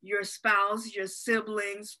 your spouse, your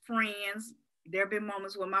siblings, friends. There have been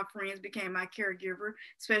moments when my friends became my caregiver,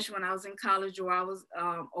 especially when I was in college or I was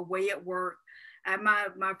away at work. And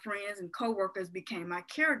my friends and coworkers became my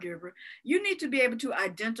caregiver. You need to be able to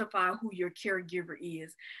identify who your caregiver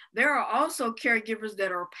is. There are also caregivers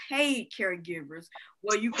that are paid caregivers,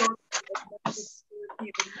 where you go to an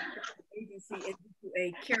agency and do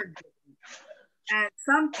a caregiver. And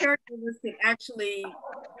some caregivers can actually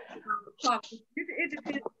talk. It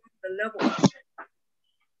depends on the level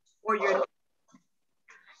or your.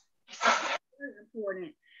 It's very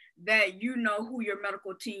important that you know who your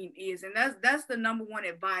medical team is. And that's the number one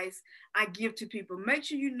advice I give to people. Make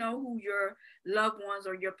sure you know who your loved ones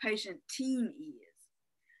or your patient team is.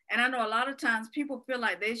 And I know a lot of times people feel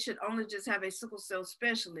like they should only just have a sickle cell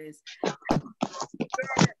specialist.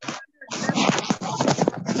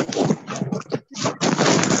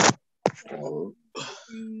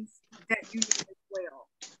 That you do as well.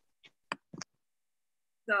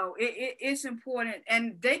 So it's important,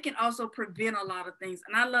 and they can also prevent a lot of things.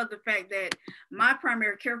 And I love the fact that my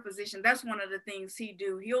primary care physician, that's one of the things he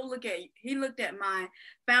do. He looked at my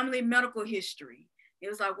family medical history. It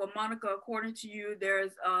was like, well, Monica, according to you,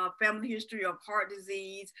 there's a family history of heart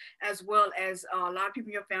disease, as well as a lot of people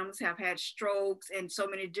in your families have had strokes and so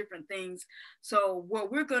many different things. So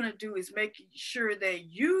what we're going to do is make sure that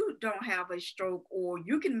you don't have a stroke, or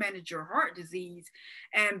you can manage your heart disease.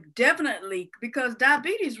 And definitely, because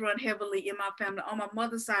diabetes run heavily in my family on my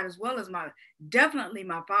mother's side, as well as definitely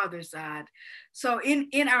my father's side. So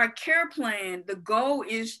in our care plan, the goal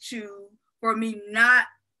is for me not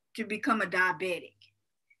to become a diabetic.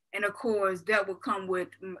 And of course, that will come with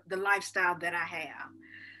the lifestyle that I have.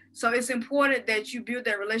 So it's important that you build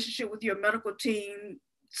that relationship with your medical team,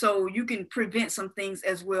 so you can prevent some things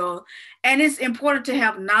as well. And it's important to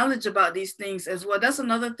have knowledge about these things as well. That's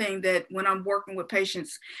another thing that when I'm working with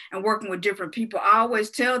patients and working with different people, I always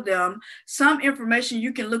tell them some information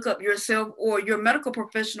you can look up yourself, or your medical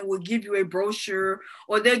professional will give you a brochure,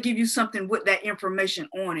 or they'll give you something with that information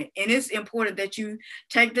on it. And it's important that you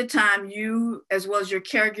take the time, you as well as your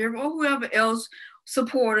caregiver or whoever else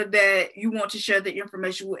supporter that you want to share the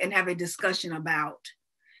information with and have a discussion about.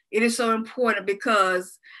 It is so important,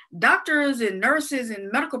 because doctors and nurses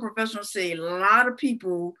and medical professionals see a lot of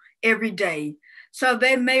people every day. So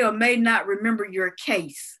they may or may not remember your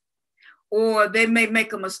case, or they may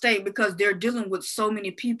make a mistake because they're dealing with so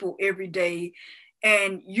many people every day.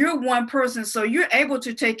 And you're one person, so you're able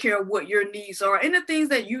to take care of what your needs are. And the things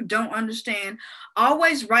that you don't understand,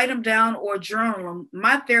 always write them down or journal them.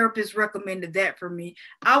 My therapist recommended that for me.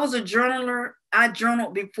 I was a journaler. I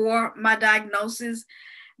journaled before my diagnosis,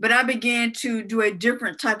 but I began to do a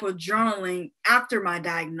different type of journaling after my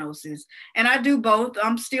diagnosis. And I do both.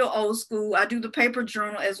 I'm still old school. I do the paper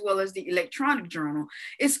journal as well as the electronic journal.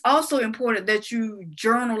 It's also important that you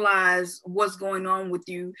journalize what's going on with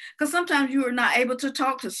you, because sometimes you are not able to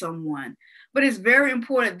talk to someone. But it's very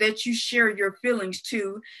important that you share your feelings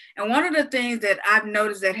too. And one of the things that I've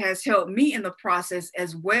noticed that has helped me in the process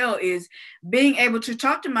as well is being able to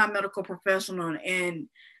talk to my medical professional. And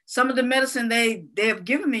some of the medicine they have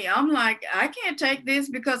given me, I'm like, I can't take this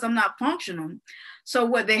because I'm not functional. So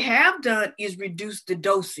what they have done is reduce the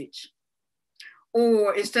dosage.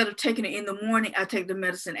 Or instead of taking it in the morning, I take the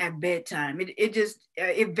medicine at bedtime.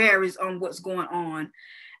 It varies on what's going on.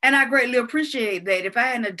 And I greatly appreciate that. If I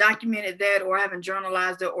hadn't documented that, or I haven't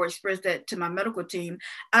journalized it or expressed that to my medical team,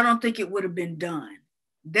 I don't think it would have been done.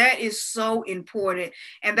 That is so important.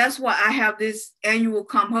 And that's why I have this annual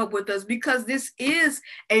Come Hub with us, because this is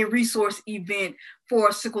a resource event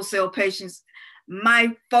for sickle cell patients.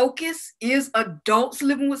 My focus is adults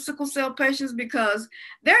living with sickle cell patients, because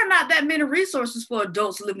there are not that many resources for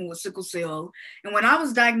adults living with sickle cell. And when I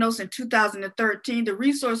was diagnosed in 2013, the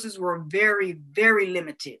resources were very, very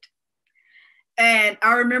limited. And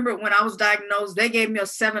I remember when I was diagnosed, they gave me a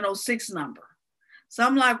 706 number. So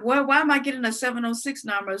I'm like, well, why am I getting a 706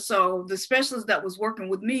 number? So the specialist that was working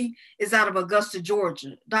with me is out of Augusta,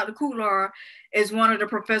 Georgia. Dr. Kudlar is one of the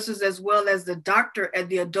professors as well as the doctor at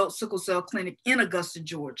the Adult Sickle Cell Clinic in Augusta,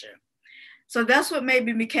 Georgia. So that's what made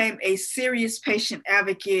me become a serious patient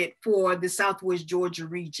advocate for the Southwest Georgia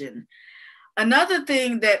region. Another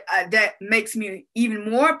thing that makes me even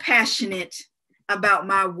more passionate about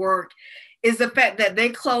my work is the fact that they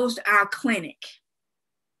closed our clinic.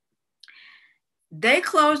 They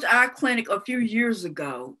closed our clinic a few years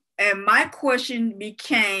ago, and my question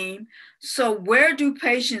became, so where do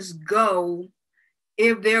patients go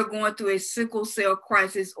if they're going through a sickle cell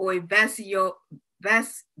crisis or a vasculosis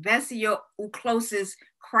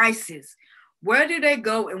crisis? Where do they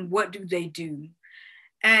go and what do they do?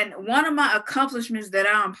 And one of my accomplishments that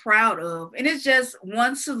I'm proud of, and it's just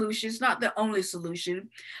one solution, it's not the only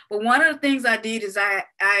solution, but one of the things I did is I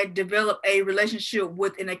developed a relationship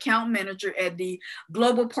with an account manager at the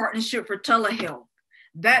Global Partnership for Telehealth,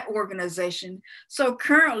 that organization. So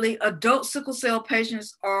currently, adult sickle cell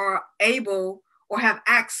patients are able or have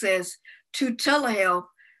access to telehealth.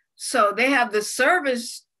 So they have the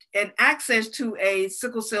service and access to a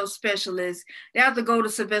sickle cell specialist. They have to go to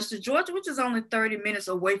Sylvester, Georgia, which is only 30 minutes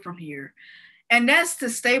away from here. And that's to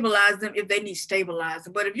stabilize them if they need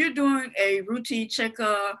stabilizing. But if you're doing a routine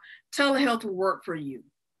checkup, telehealth will work for you.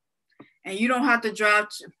 And you don't have to drive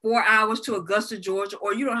 4 hours to Augusta, Georgia,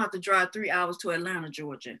 or you don't have to drive 3 hours to Atlanta,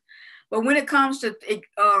 Georgia. But when it comes to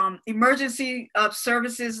emergency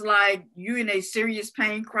services, like you in a serious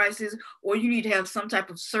pain crisis, or you need to have some type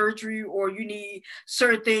of surgery, or you need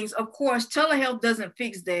certain things, of course, telehealth doesn't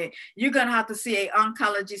fix that. You're gonna have to see an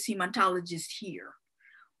oncologist, hematologist here.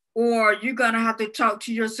 Or you're gonna have to talk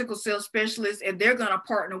to your sickle cell specialist, and they're gonna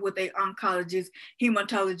partner with an oncologist,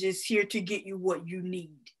 hematologist here to get you what you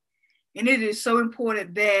need. And it is so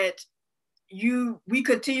important that we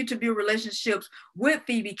continue to build relationships with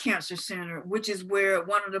Phoebe Cancer Center, which is where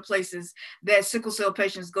one of the places that sickle cell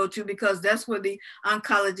patients go to, because that's where the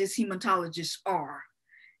oncologists, hematologists are.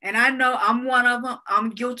 And I know I'm one of them. I'm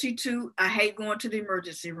guilty too. I hate going to the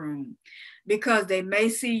emergency room because they may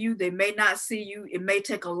see you, they may not see you. It may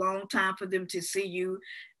take a long time for them to see you,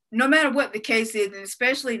 no matter what the case is. And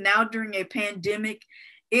especially now during a pandemic,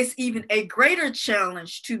 it's even a greater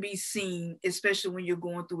challenge to be seen, especially when you're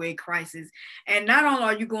going through a crisis. And not only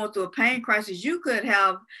are you going through a pain crisis, you could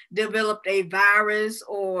have developed a virus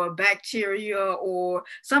or bacteria or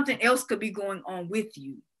something else could be going on with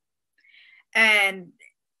you. And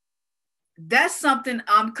that's something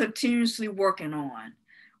I'm continuously working on.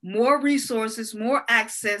 More resources, more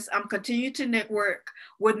access. I'm continuing to network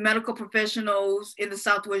with medical professionals in the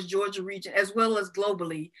Southwest Georgia region, as well as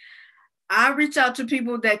globally. I reach out to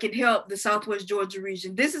people that can help the Southwest Georgia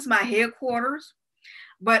region. This is my headquarters,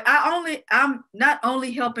 but I'm not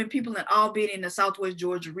only helping people in Albany in the Southwest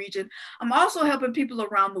Georgia region, I'm also helping people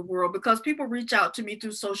around the world, because people reach out to me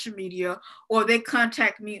through social media, or they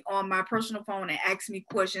contact me on my personal phone and ask me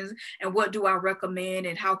questions, and what do I recommend,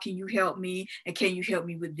 and how can you help me, and can you help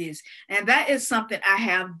me with this? And that is something I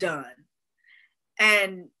have done.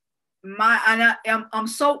 And I'm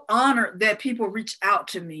so honored that people reach out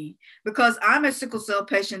to me, because I'm a sickle cell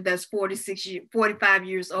patient that's 45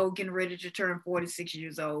 years old, getting ready to turn 46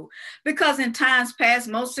 years old. Because in times past,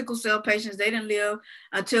 most sickle cell patients, they didn't live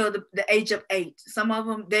until the age of 8. Some of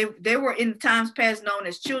them, they were in times past known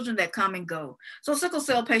as children that come and go. So sickle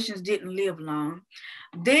cell patients didn't live long.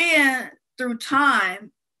 Then through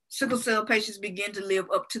time, sickle cell patients begin to live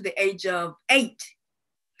up to the age of 8.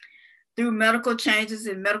 Through medical changes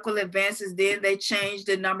and medical advances, then they changed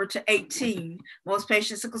the number to 18. Most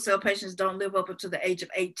patients, sickle cell patients, don't live up until the age of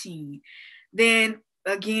 18. Then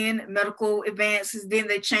again, medical advances, then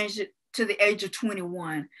they changed it to the age of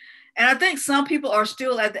 21. And I think some people are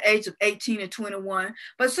still at the age of 18 and 21,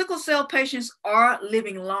 but sickle cell patients are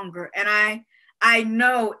living longer. And I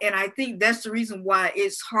know, and I think that's the reason why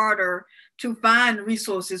it's harder to find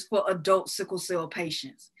resources for adult sickle cell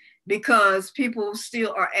patients, because people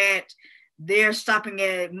still are they're stopping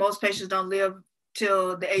at, most patients don't live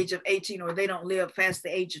till the age of 18, or they don't live past the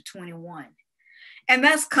age of 21. And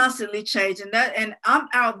that's constantly changing. And I'm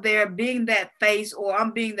out there being that face, or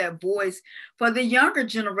I'm being that voice for the younger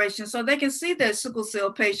generation, so they can see that sickle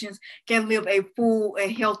cell patients can live a full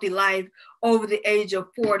and healthy life over the age of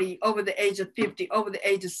 40, over the age of 50, over the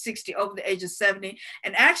age of 60, over the age of 70.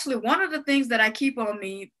 And actually, one of the things that I keep on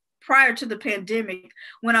me prior to the pandemic,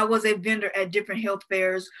 when I was a vendor at different health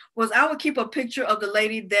fairs, was I would keep a picture of the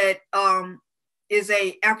lady that is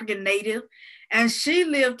a African native, and she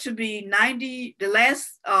lived to be 90. The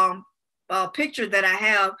last picture that I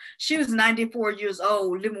have, she was 94 years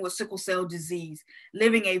old, living with sickle cell disease,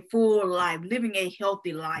 living a full life, living a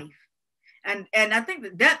healthy life. And I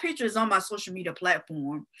think that picture is on my social media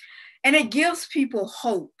platform, and it gives people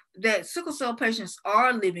hope that sickle cell patients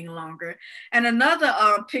are living longer. And another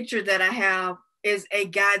picture that I have is a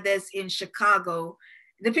guy that's in Chicago.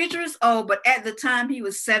 The picture is old, but at the time he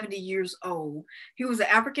was 70 years old. He was an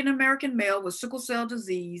African-American male with sickle cell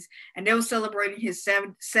disease, and they were celebrating his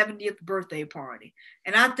 70th birthday party.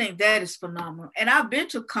 And I think that is phenomenal. And I've been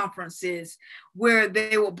to conferences where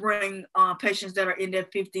they will bring patients that are in their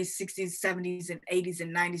 50s, 60s, 70s, and 80s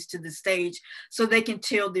and 90s to the stage, so they can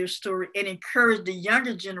tell their story and encourage the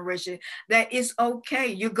younger generation that it's okay,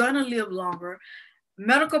 you're gonna live longer.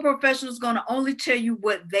 Medical professionals going to only tell you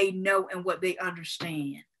what they know and what they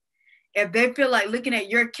understand. If they feel like looking at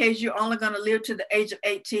your case, you're only going to live to the age of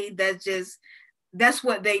 18, that's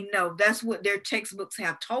what they know. That's what their textbooks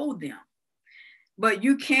have told them. But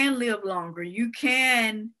you can live longer. You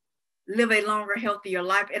can live a longer, healthier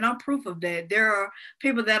life. And I'm proof of that. There are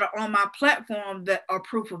people that are on my platform that are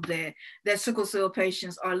proof of that sickle cell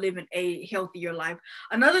patients are living a healthier life.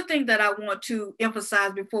 Another thing that I want to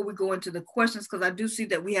emphasize before we go into the questions, because I do see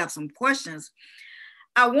that we have some questions,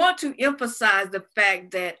 I want to emphasize the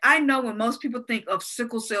fact that I know when most people think of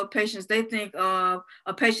sickle cell patients, they think of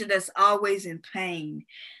a patient that's always in pain.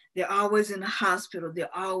 They're always in the hospital.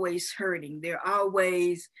 They're always hurting. They're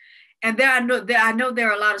always... And I know there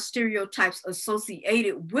are a lot of stereotypes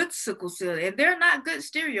associated with sickle cell, and they're not good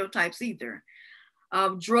stereotypes either.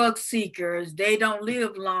 Drug seekers, they don't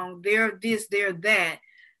live long, they're this, they're that.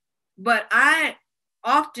 But I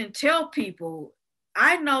often tell people,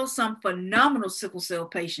 I know some phenomenal sickle cell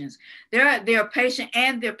patients. They're patient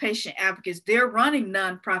and they're patient advocates. They're running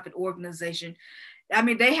nonprofit organizations. I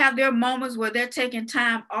mean, they have their moments where they're taking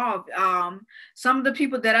time off. Some of the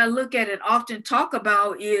people that I look at and often talk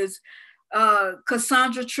about is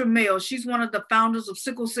Cassandra Trammell. She's one of the founders of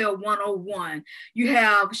Sickle Cell 101. You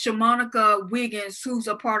have Shamonica Wiggins, who's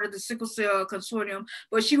a part of the Sickle Cell Consortium,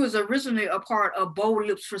 but she was originally a part of Bold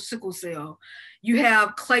Lips for Sickle Cell. You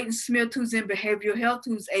have Clayton Smith, who's in behavioral health,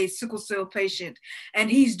 who's a sickle cell patient, and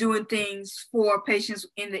he's doing things for patients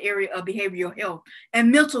in the area of behavioral health and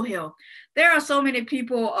mental health. There are so many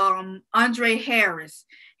people. Andre Harris,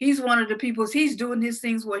 he's one of the people, he's doing his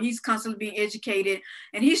things where he's constantly being educated,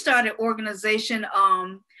 and he started an organization,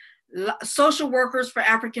 Social Workers for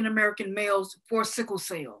African-American Males for Sickle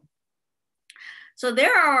Cell. So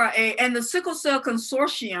there are, and the Sickle Cell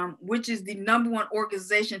Consortium, which is the #1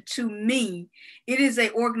 organization to me, it is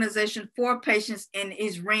an organization for patients and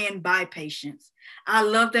is ran by patients. I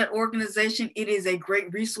love that organization. It is a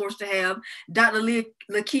great resource to have. Dr.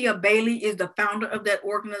 Lakia Bailey is the founder of that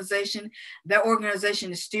organization. That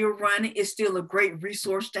organization is still running. It's still a great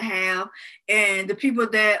resource to have. And the people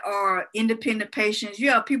that are independent patients,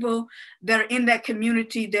 you have people that are in that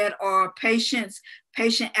community that are patients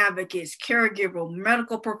patient advocates, caregivers,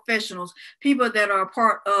 medical professionals, people that are a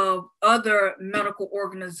part of other medical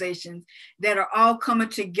organizations that are all coming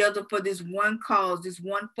together for this one cause, this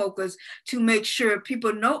one focus, to make sure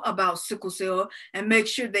people know about sickle cell and make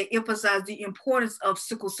sure they emphasize the importance of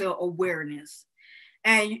sickle cell awareness.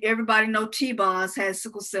 And everybody know T-Boz has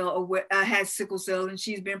sickle cell, and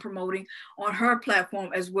she's been promoting on her platform,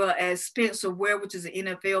 as well as Spencer Ware, which is an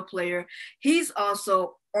NFL player. He's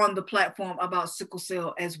also on the platform about sickle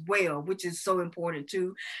cell as well, which is so important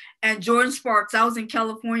too. And Jordan Sparks, I was in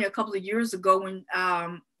California a couple of years ago when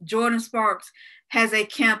Jordan Sparks has a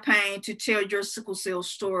campaign to tell your sickle cell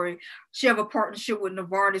story. She have a partnership with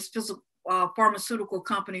Novartis pharmaceutical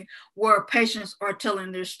company where patients are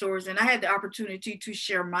telling their stories. And I had the opportunity to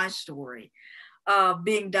share my story of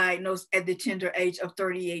being diagnosed at the tender age of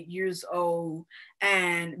 38 years old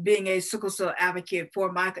and being a sickle cell advocate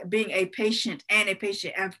being a patient and a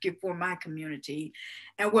patient advocate for my community.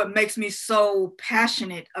 And what makes me so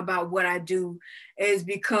passionate about what I do is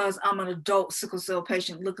because I'm an adult sickle cell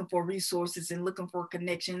patient looking for resources and looking for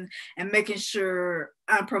connection and making sure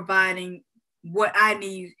I'm providing what I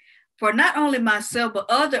need for not only myself, but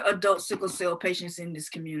other adult sickle cell patients in this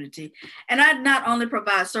community. And I not only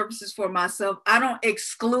provide services for myself, I don't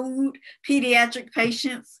exclude pediatric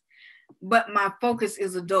patients, but my focus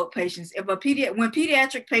is adult patients. When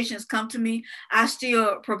pediatric patients come to me, I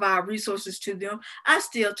still provide resources to them. I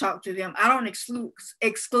still talk to them. I don't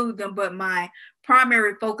exclude them, but my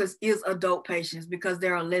primary focus is adult patients because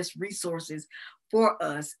there are less resources for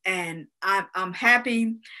us. And I'm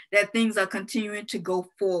happy that things are continuing to go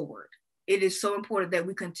forward. It is so important that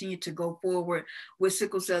we continue to go forward with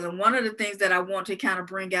sickle cell. And one of the things that I want to kind of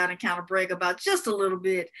bring out and kind of brag about just a little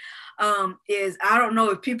bit is, I don't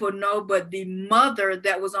know if people know, but the mother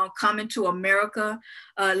that was on Coming to America,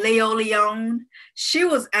 Leo Leon, she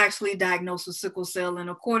was actually diagnosed with sickle cell. And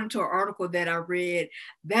according to an article that I read,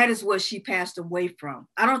 that is what she passed away from.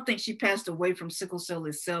 I don't think she passed away from sickle cell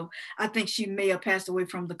itself. I think she may have passed away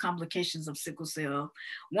from the complications of sickle cell.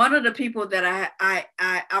 One of the people that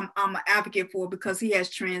I'm an advocate for, because he has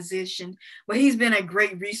transitioned, but he's been a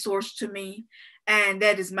great resource to me. And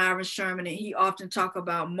that is Myron Sherman. And he often talk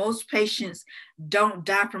about most patients don't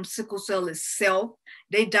die from sickle cell itself.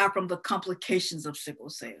 They die from the complications of sickle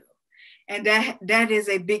cell. And that is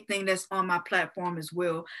a big thing that's on my platform as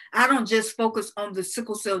well. I don't just focus on the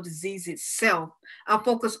sickle cell disease itself. I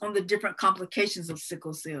focus on the different complications of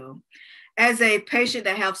sickle cell. As a patient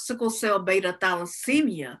that have sickle cell beta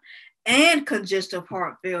thalassemia and congestive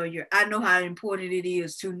heart failure, I know how important it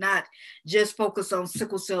is to not just focus on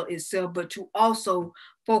sickle cell itself, but to also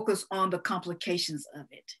focus on the complications of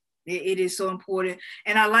it. It is so important.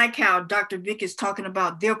 And I like how Dr. Vick is talking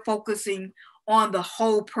about they're focusing on the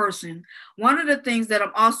whole person. One of the things that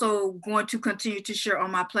I'm also going to continue to share on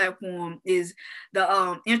my platform is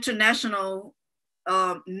the International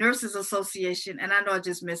Nurses Association, and I know I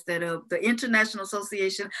just messed that up, the International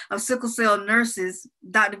Association of Sickle Cell Nurses.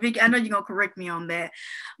 Dr. Vicky, I know you're gonna correct me on that,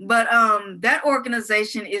 but that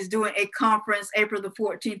organization is doing a conference April the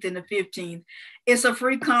 14th and the 15th. It's a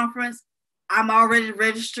free conference. I'm already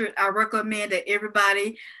registered. I recommend that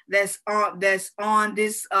everybody that's on this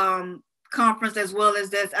conference, as well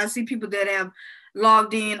as that, I see people that have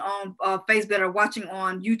logged in on Facebook, that are watching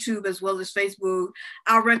on YouTube as well as Facebook.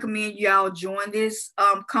 I recommend y'all join this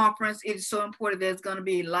conference. It is so important. There's going to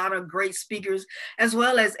be a lot of great speakers as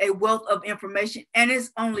well as a wealth of information, and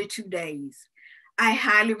it's only 2 days. I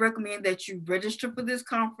highly recommend that you register for this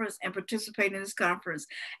conference and participate in this conference,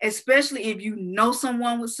 especially if you know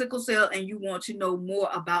someone with sickle cell and you want to know more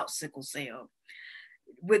about sickle cell.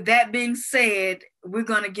 With that being said, we're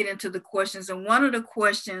going to get into the questions. And one of the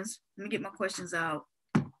questions, let me get my questions out.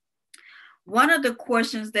 One of the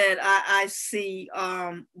questions that I see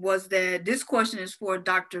was that this question is for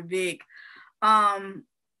Dr. Vick.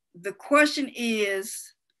 The question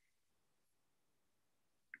is,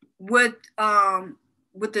 with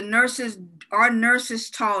the nurses, are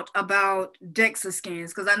nurses taught about DEXA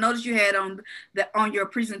scans? Because I noticed you had on your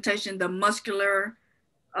presentation the muscular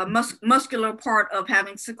part of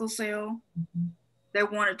having sickle cell. They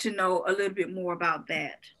wanted to know a little bit more about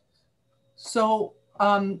that. So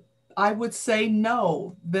I would say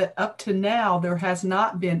no, that up to now, there has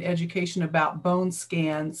not been education about bone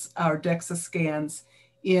scans or DEXA scans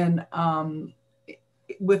in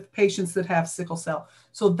with patients that have sickle cell.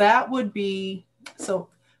 So that would be, so,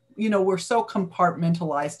 you know, we're so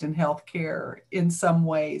compartmentalized in healthcare in some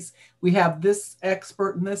ways. We have this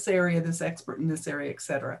expert in this area, this expert in this area, et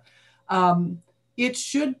cetera. It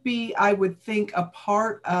should be, I would think, a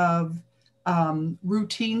part of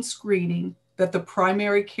routine screening that the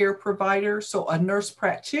primary care provider, so a nurse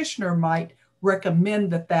practitioner, might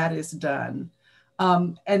recommend that that is done.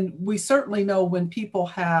 And we certainly know when people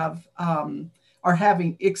have are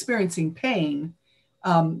experiencing pain,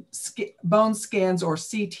 bone scans or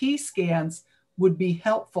CT scans would be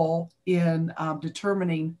helpful in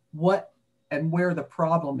determining what and where the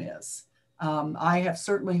problem is. I have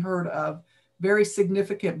certainly heard of very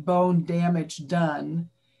significant bone damage done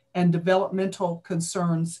and developmental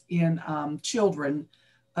concerns in children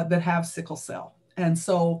that have sickle cell. And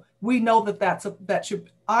so we know that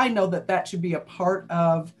I know that should be a part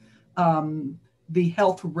of the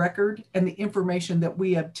health record and the information that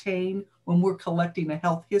we obtain when we're collecting a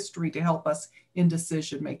health history to help us in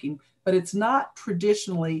decision making. But it's not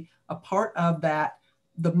traditionally a part of that,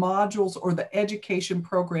 the modules or the education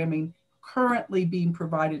programming currently being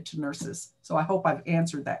provided to nurses. So I hope I've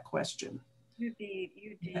answered that question. You did.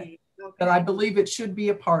 Okay. But I believe it should be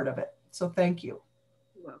a part of it. So thank you.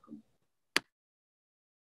 You're welcome.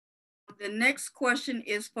 The next question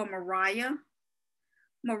is for Mariah.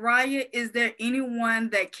 Mariah, is there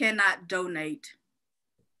anyone that cannot donate?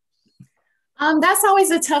 That's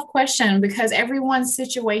always a tough question because everyone's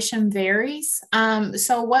situation varies.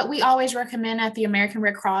 So what we always recommend at the American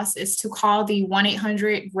Red Cross is to call the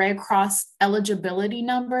 1-800 Red Cross eligibility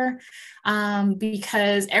number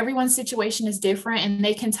because everyone's situation is different and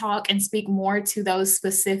they can talk and speak more to those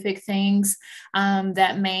specific things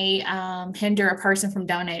that may hinder a person from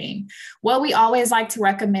donating. What we always like to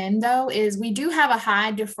recommend though is we do have a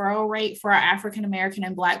high deferral rate for our African American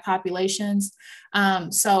and Black populations.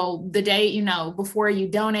 So the day, before you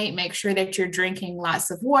donate, make sure that you're drinking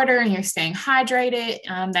lots of water and you're staying hydrated,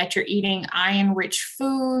 that you're eating iron-rich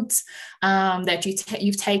foods, that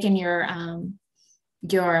you've taken your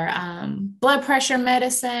blood pressure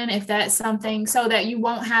medicine, if that's something, so that you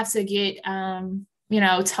won't have to get,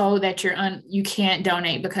 told that you can't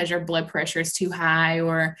donate because your blood pressure is too high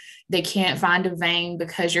or they can't find a vein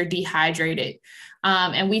because you're dehydrated.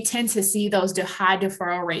 And we tend to see those high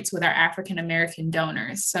deferral rates with our African-American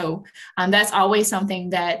donors. So that's always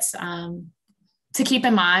something that's to keep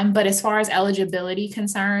in mind. But as far as eligibility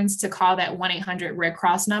concerns, to call that 1-800 Red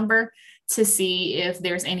Cross number to see if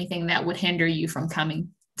there's anything that would hinder you from coming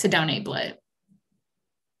to donate blood.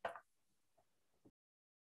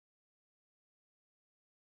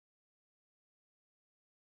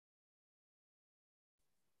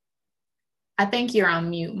 I think you're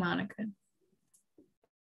on mute, Monica.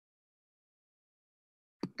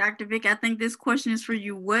 Dr. Vic, I think this question is for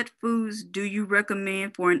you. What foods do you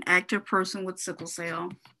recommend for an active person with sickle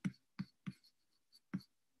cell?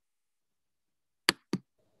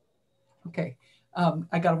 Okay,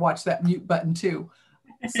 I got to watch that mute button too.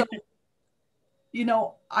 So,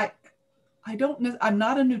 I don't know, I'm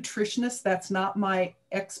not a nutritionist. That's not my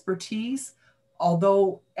expertise.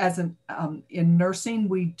 Although in nursing,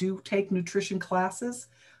 we do take nutrition classes.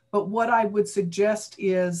 But what I would suggest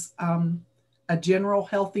is a general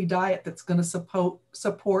healthy diet that's going to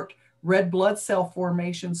support red blood cell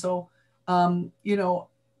formation. So,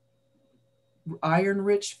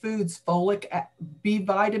 iron-rich foods, folic, B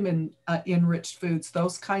vitamin enriched foods,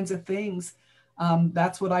 those kinds of things.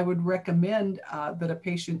 That's what I would recommend that a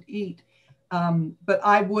patient eat. But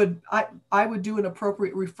I would do an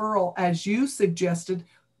appropriate referral, as you suggested,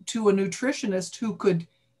 to a nutritionist who could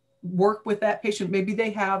work with that patient. Maybe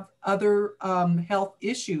they have other health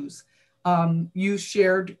issues. You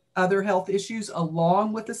shared other health issues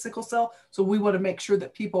along with the sickle cell. So we want to make sure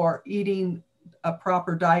that people are eating a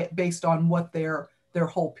proper diet based on what their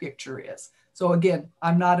whole picture is. So again,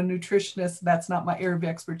 I'm not a nutritionist. That's not my area of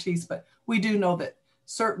expertise, but we do know that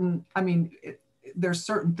there's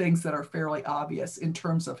certain things that are fairly obvious in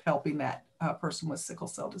terms of helping that person with sickle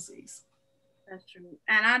cell disease. That's true.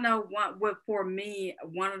 And I know for me,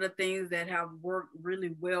 one of the things that have worked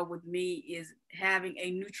really well with me is having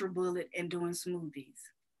a NutriBullet and doing smoothies.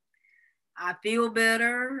 I feel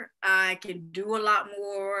better. I can do a lot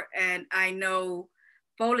more. And I know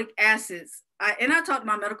folic acids. I talk to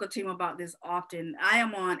my medical team about this often. I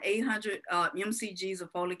am on 800 mcgs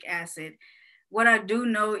of folic acid. What I do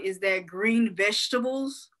know is that green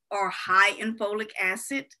vegetables are high in folic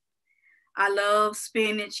acid. I love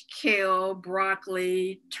spinach, kale,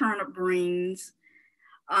 broccoli, turnip greens.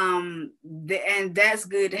 And that's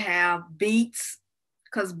good to have. Beets,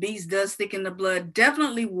 because beets does thicken the blood.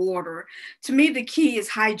 Definitely water. To me, the key is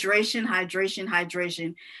hydration, hydration,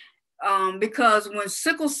 hydration. Because when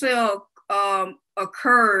sickle cell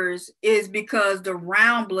occurs is because the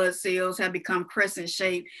round blood cells have become crescent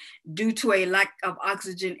shaped due to a lack of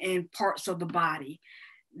oxygen in parts of the body.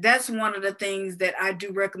 That's one of the things that I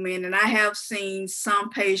do recommend. And I have seen some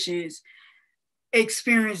patients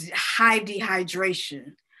experience high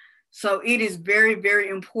dehydration. So it is very, very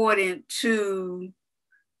important to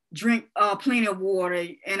drink plenty of water.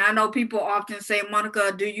 And I know people often say,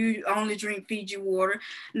 Monica, do you only drink Fiji water?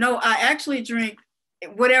 No, I actually drink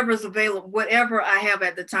whatever is available, whatever I have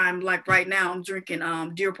at the time. Like right now, I'm drinking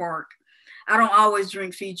Deer Park. I don't always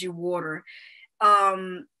drink Fiji water.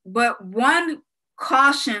 But one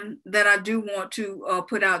caution that I do want to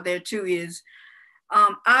put out there too is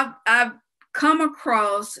I've come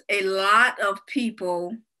across a lot of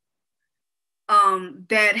people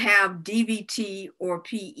that have DVT or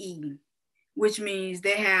PE, which means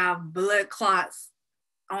they have blood clots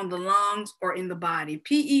on the lungs or in the body.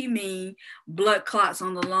 PE mean blood clots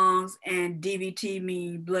on the lungs, and DVT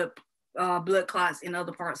mean blood clots in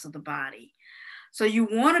other parts of the body. So you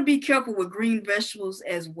want to be careful with green vegetables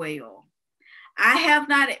as well. I have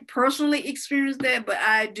not personally experienced that, but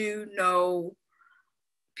I do know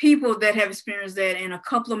people that have experienced that, and a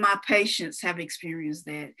couple of my patients have experienced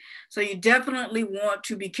that. So you definitely want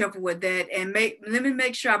to be careful with that. And let me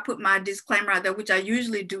make sure I put my disclaimer out there, which I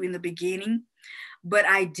usually do in the beginning, but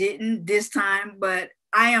I didn't this time. But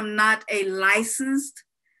I am not a licensed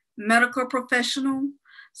medical professional,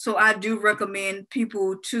 so I do recommend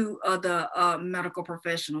people to other medical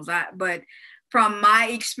professionals. But from my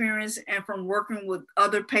experience and from working with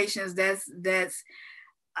other patients, that's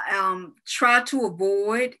try to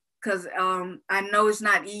avoid, because I know it's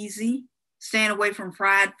not easy, staying away from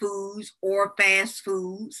fried foods or fast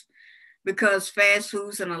foods, because fast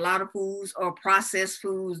foods and a lot of foods are processed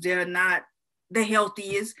foods. They're not the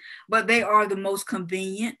healthiest, but they are the most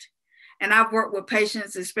convenient. And I've worked with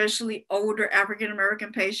patients, especially older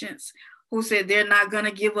African-American patients, who said they're not going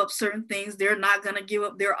to give up certain things. They're not going to give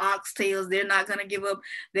up their oxtails. They're not going to give up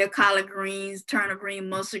their collard greens, turnip green,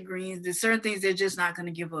 mustard greens. There's certain things they're just not going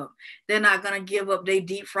to give up. They're not going to give up their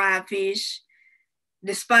deep fried fish.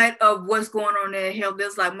 Despite of what's going on in their health,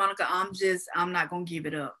 it's like, Monica, I'm not going to give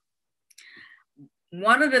it up.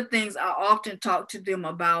 One of the things I often talk to them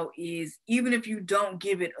about is, even if you don't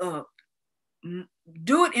give it up,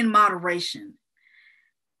 do it in moderation.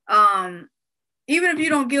 Even if you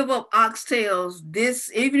don't give up oxtails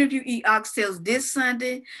even if you eat oxtails this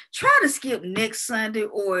Sunday, try to skip next Sunday,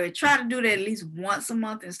 or try to do that at least once a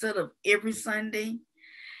month instead of every Sunday.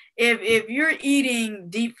 If you're eating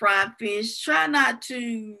deep fried fish, try not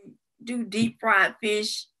to do deep fried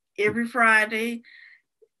fish every Friday.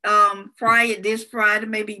 Fry it this Friday,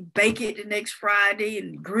 maybe bake it the next Friday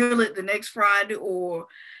and grill it the next Friday, or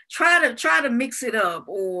try to mix it up,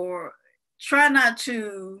 or try not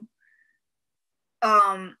to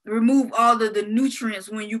remove all of the nutrients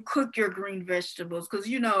when you cook your green vegetables, because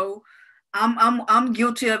I'm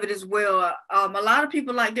guilty of it as well. A lot of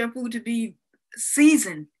people like their food to be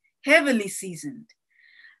seasoned, heavily seasoned,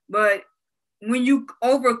 but when you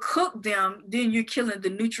overcook them, then you're killing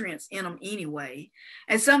the nutrients in them anyway.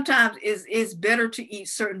 And sometimes it's better to eat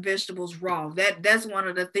certain vegetables raw. That's one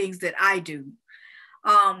of the things that I do.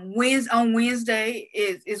 On Wednesday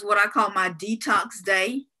is what I call my detox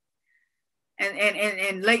day.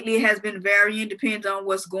 And lately it has been varying, depends on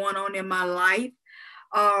what's going on in my life.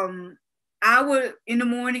 In the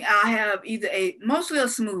morning, I'll have mostly a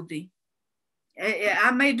smoothie.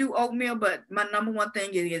 I may do oatmeal, but my number one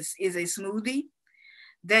thing is a smoothie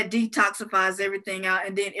that detoxifies everything out.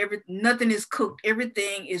 And then nothing is cooked.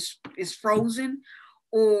 Everything is frozen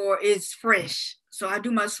or is fresh. So I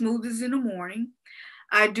do my smoothies in the morning.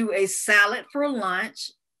 I do a salad for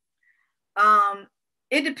lunch.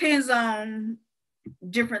 It depends on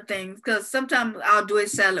different things, because sometimes I'll do a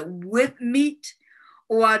salad with meat,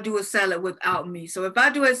 or I do a salad without meat. So if I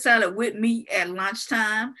do a salad with meat at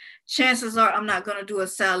lunchtime, chances are I'm not going to do a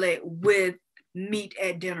salad with meat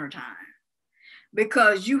at dinner time,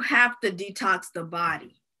 because you have to detox the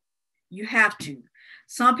body. You have to.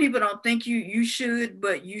 Some people don't think you should,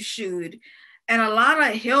 but you should. And a lot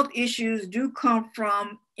of health issues do come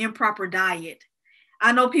from improper diet.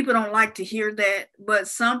 I know people don't like to hear that, but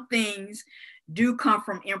some things do come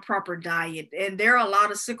from improper diet. And there are a lot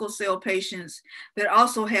of sickle cell patients that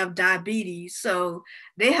also have diabetes. So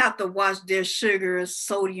they have to watch their sugar,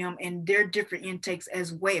 sodium, and their different intakes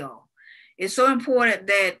as well. It's so important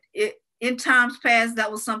that in times past,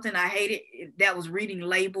 that was something I hated, that was reading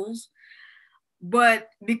labels. But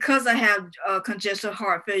because I have congestive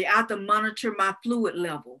heart failure, I have to monitor my fluid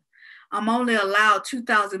level. I'm only allowed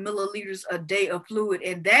 2,000 milliliters a day of fluid,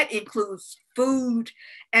 and that includes food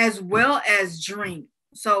as well as drink.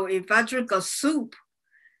 So if I drink a soup,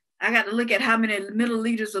 I got to look at how many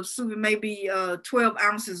milliliters of soup. It may be 12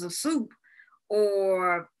 ounces of soup,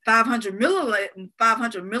 or 500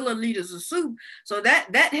 milliliters of soup. So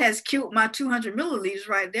that has killed my 200 milliliters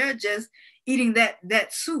right there, just eating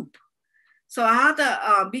that soup. So I have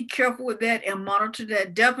to be careful with that and monitor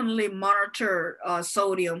that. Definitely monitor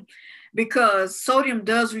sodium, because sodium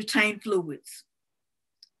does retain fluids.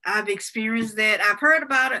 I've experienced that. I've heard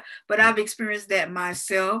about it, but I've experienced that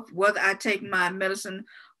myself, whether I take my medicine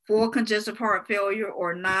for congestive heart failure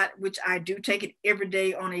or not, which I do take it every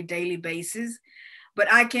day on a daily basis.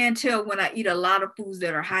 But I can tell when I eat a lot of foods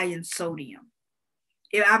that are high in sodium.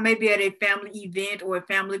 If I may be at a family event or a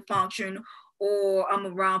family function, or I'm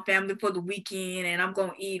around family for the weekend and I'm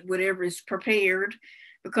going to eat whatever is prepared,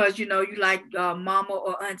 because, you know, you like mama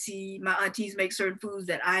or auntie. My aunties make certain foods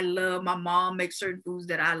that I love. My mom makes certain foods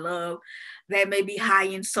that I love that may be high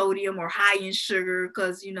in sodium or high in sugar,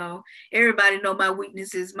 because, you know, everybody know my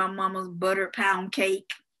weakness is my mama's buttered pound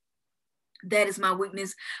cake. That is my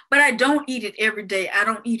weakness, but I don't eat it every day. I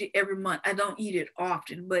don't eat it every month. I don't eat it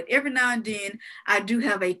often, but every now and then I do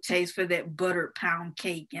have a taste for that buttered pound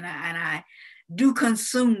cake, and I do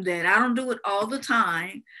consume that. I don't do it all the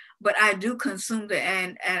time, but I do consume that.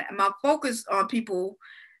 And my focus on people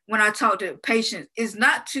when I talk to patients is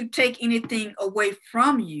not to take anything away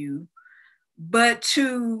from you, but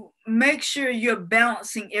to make sure you're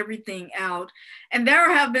balancing everything out. And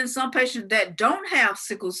there have been some patients that don't have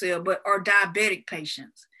sickle cell, but are diabetic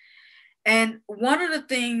patients. And one of the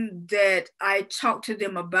things that I talk to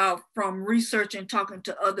them about from research and talking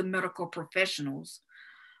to other medical professionals,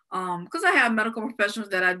 because I have medical professionals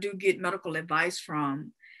that I do get medical advice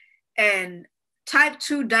from, and type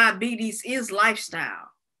 2 diabetes is lifestyle.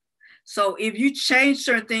 So if you change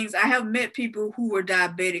certain things, I have met people who were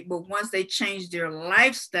diabetic, but once they changed their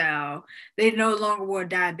lifestyle, they no longer were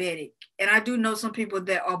diabetic. And I do know some people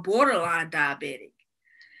that are borderline diabetic.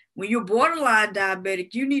 When you're borderline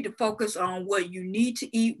diabetic, you need to focus on what you need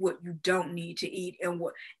to eat, what you don't need to eat,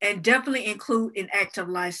 and definitely include an active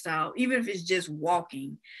lifestyle, even if it's just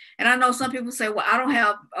walking. And I know some people say, well, I don't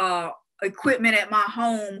have equipment at my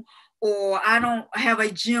home, or I don't have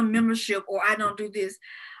a gym membership, or I don't do this.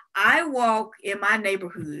 I walk in my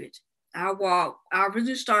neighborhood. I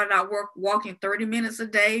originally started out walking 30 minutes a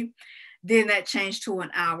day. Then that changed to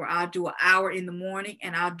an hour. I'll do an hour in the morning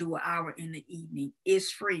and I'll do an hour in the evening.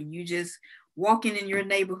 It's free. You just walking in your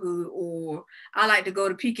neighborhood, or I like to go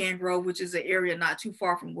to Pecan Grove, which is an area not too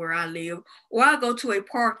far from where I live, or I'll go to a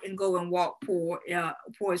park and go and walk for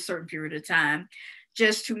a certain period of time,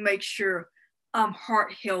 just to make sure I'm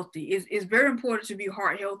heart healthy. It's very important to be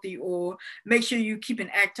heart healthy, or make sure you keep an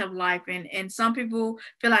active life. And some people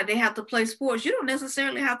feel like they have to play sports. You don't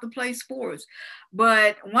necessarily have to play sports.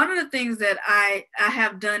 But one of the things that I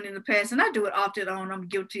have done in the past, and I do it often on, I'm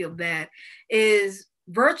guilty of that, is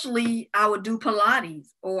virtually I would do Pilates,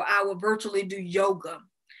 or I would virtually do yoga.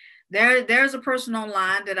 There's a person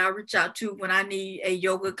online that I reach out to when I need a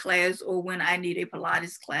yoga class or when I need a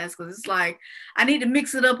Pilates class, because it's like I need to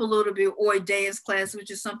mix it up a little bit, or a dance class, which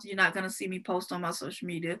is something you're not going to see me post on my social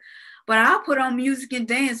media. But I'll put on music and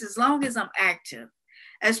dance as long as I'm active,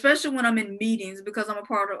 especially when I'm in meetings, because I'm a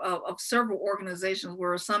part of several organizations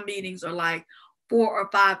where some meetings are like 4 or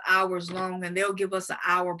 5 hours long, and they'll give us an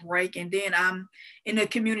hour break. And then I'm in a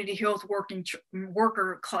community health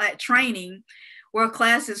worker training, where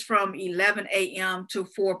class is from 11 a.m. to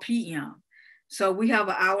 4 p.m. So we have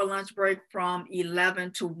an hour lunch break from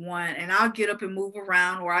 11 to 1, and I'll get up and move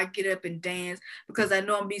around, or I get up and dance, because I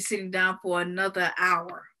know I'm be sitting down for another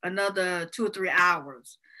hour, another 2 or 3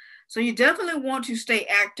 hours. So you definitely want to stay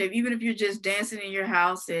active, even if you're just dancing in your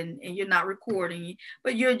house and you're not recording,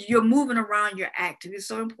 but you're moving around, you're active. It's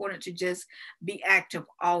so important to just be active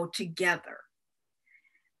all together.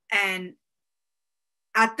 And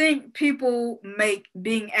I think people make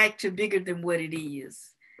being active bigger than what it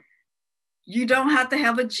is. You don't have to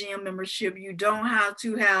have a gym membership. You don't have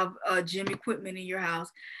to have gym equipment in your house.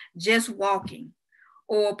 Just walking,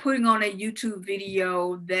 or putting on a YouTube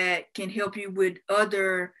video that can help you with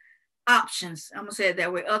other options. I'm gonna say it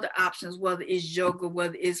that way, other options, whether it's yoga,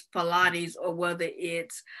 whether it's Pilates, or whether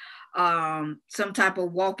it's some type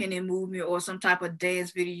of walking and movement, or some type of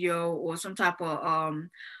dance video, or some type of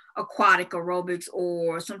aquatic aerobics,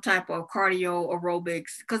 or some type of cardio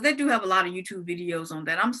aerobics, because they do have a lot of YouTube videos on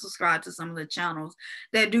that. I'm subscribed to some of the channels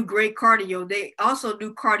that do great cardio. They also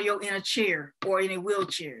do cardio in a chair or in a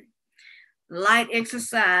wheelchair. Light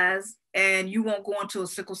exercise, and you won't go into a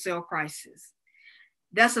sickle cell crisis.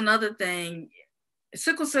 That's another thing.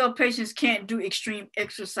 Sickle cell patients can't do extreme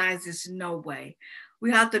exercises, no way.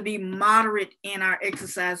 We have to be moderate in our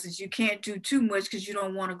exercises. You can't do too much, because you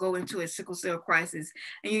don't want to go into a sickle cell crisis.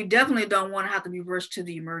 And you definitely don't want to have to be rushed to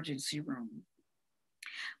the emergency room.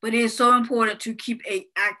 But it's so important to keep an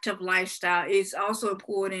active lifestyle. It's also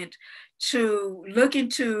important to look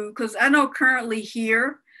into, because I know currently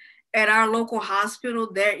here at our local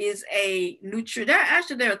hospital, there is a there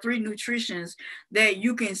are 3 nutritionists that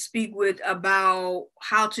you can speak with about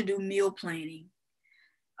how to do meal planning.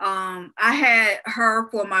 I had her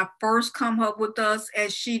for my first come up with us,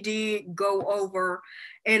 and she did go over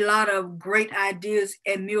a lot of great ideas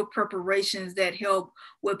and meal preparations that help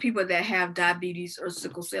with people that have diabetes or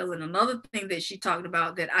sickle cell. And another thing that she talked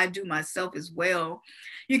about that I do myself as well,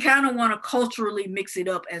 you kind of want to culturally mix it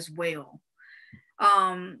up as well.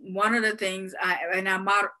 One of the things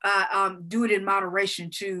I do it in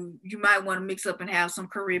moderation too. You might want to mix up and have some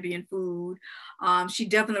Caribbean food. She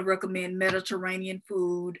definitely recommend Mediterranean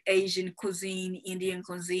food, Asian cuisine, Indian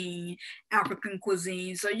cuisine, African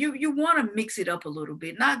cuisine. So you want to mix it up a little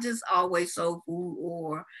bit, not just always soul food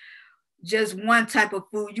or just one type of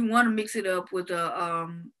food. You want to mix it up with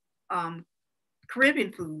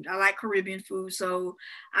Caribbean food. I like Caribbean food, so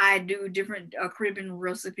I do different Caribbean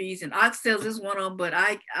recipes, and oxtails is one of them, but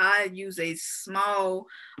I use a small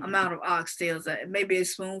amount of oxtails, maybe a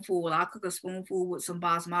spoonful. I'll cook a spoonful with some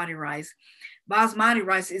basmati rice. Basmati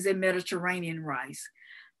rice is a Mediterranean rice.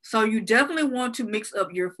 So you definitely want to mix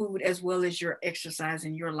up your food as well as your exercise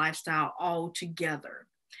and your lifestyle all together.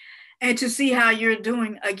 And to see how you're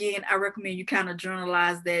doing, again, I recommend you kind of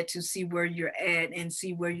journalize that to see where you're at and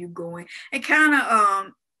see where you're going, and kind of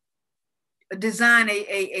design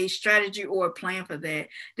a strategy or a plan for that.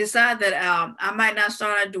 Decide that I might not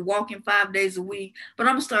start out to walking 5 days a week, but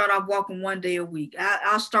I'm gonna start off walking 1 day a week.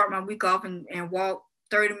 I'll start my week off and walk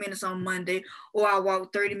 30 minutes on Monday, or I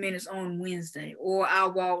walk 30 minutes on Wednesday, or I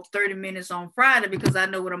walk 30 minutes on Friday because I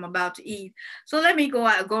know what I'm about to eat. So let me go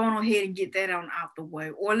on ahead and get that out the way.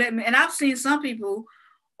 Or and I've seen some people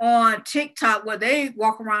on TikTok where they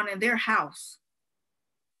walk around in their house.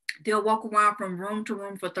 They'll walk around from room to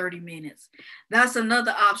room for 30 minutes. That's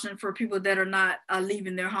another option for people that are not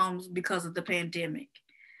leaving their homes because of the pandemic.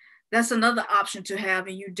 That's another option to have,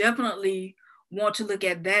 and you definitely want to look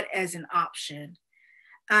at that as an option.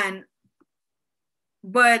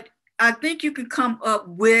 But I think you can come up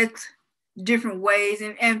with different ways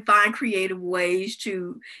and find creative ways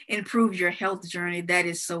to improve your health journey. That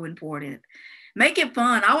is so important. Make it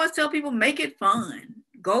fun. I always tell people, make it fun.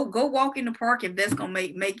 Go walk in the park if that's gonna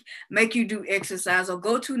make you do exercise, or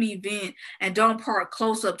go to an event and don't park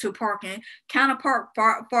close up to parking. Kind of park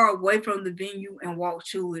far away from the venue and walk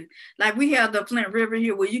to it. Like we have the Flint River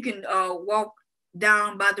here where you can walk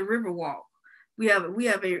down by the river walk. We have a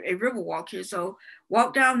river walk here, so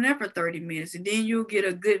walk down there for 30 minutes, and then you'll get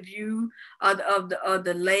a good view of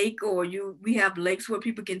the lake, or we have lakes where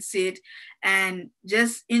people can sit and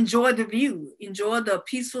just enjoy the view, enjoy the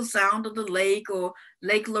peaceful sound of the lake, or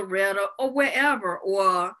Lake Loretta, or wherever,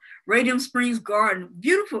 or Radium Springs Garden.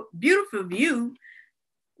 Beautiful, beautiful view.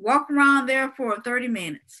 Walk around there for 30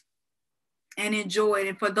 minutes and enjoy it.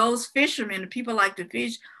 And for those fishermen, the people like to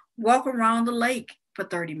fish, walk around the lake for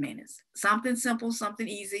 30 minutes. Something simple, something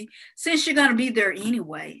easy. Since you're going to be there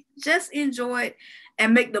anyway, just enjoy it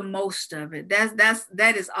and make the most of it.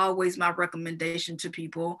 That is always my recommendation to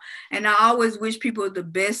people. And I always wish people the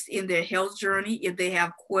best in their health journey. If they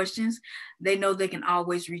have questions, they know they can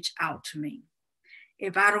always reach out to me.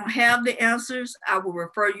 If I don't have the answers, I will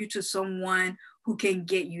refer you to someone who can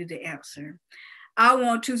get you the answer. I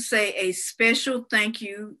want to say a special thank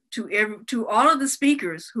you to all of the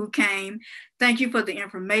speakers who came. Thank you for the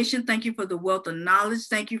information. Thank you for the wealth of knowledge.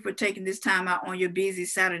 Thank you for taking this time out on your busy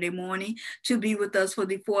Saturday morning to be with us for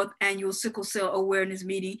the 4th annual Sickle Cell Awareness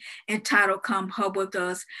meeting entitled Come Hub With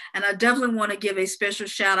Us. And I definitely want to give a special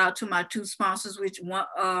shout out to my 2 sponsors, which one,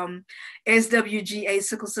 SWGA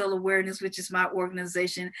Sickle Cell Awareness, which is my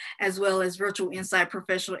organization, as well as Virtual Insight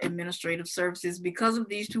Professional Administrative Services. Because of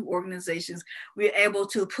these 2 organizations, we're able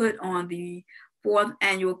to put on the 4th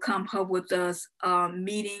annual Come Hub With Us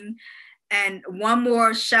meeting. And one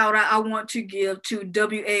more shout out I want to give to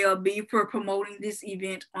WALB for promoting this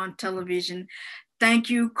event on television. Thank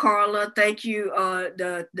you, Carla. Thank you,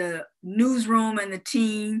 the newsroom and the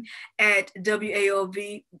team at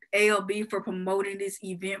WALB for promoting this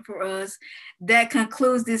event for us. That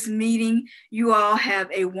concludes this meeting. You all have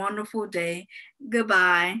a wonderful day.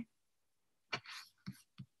 Goodbye.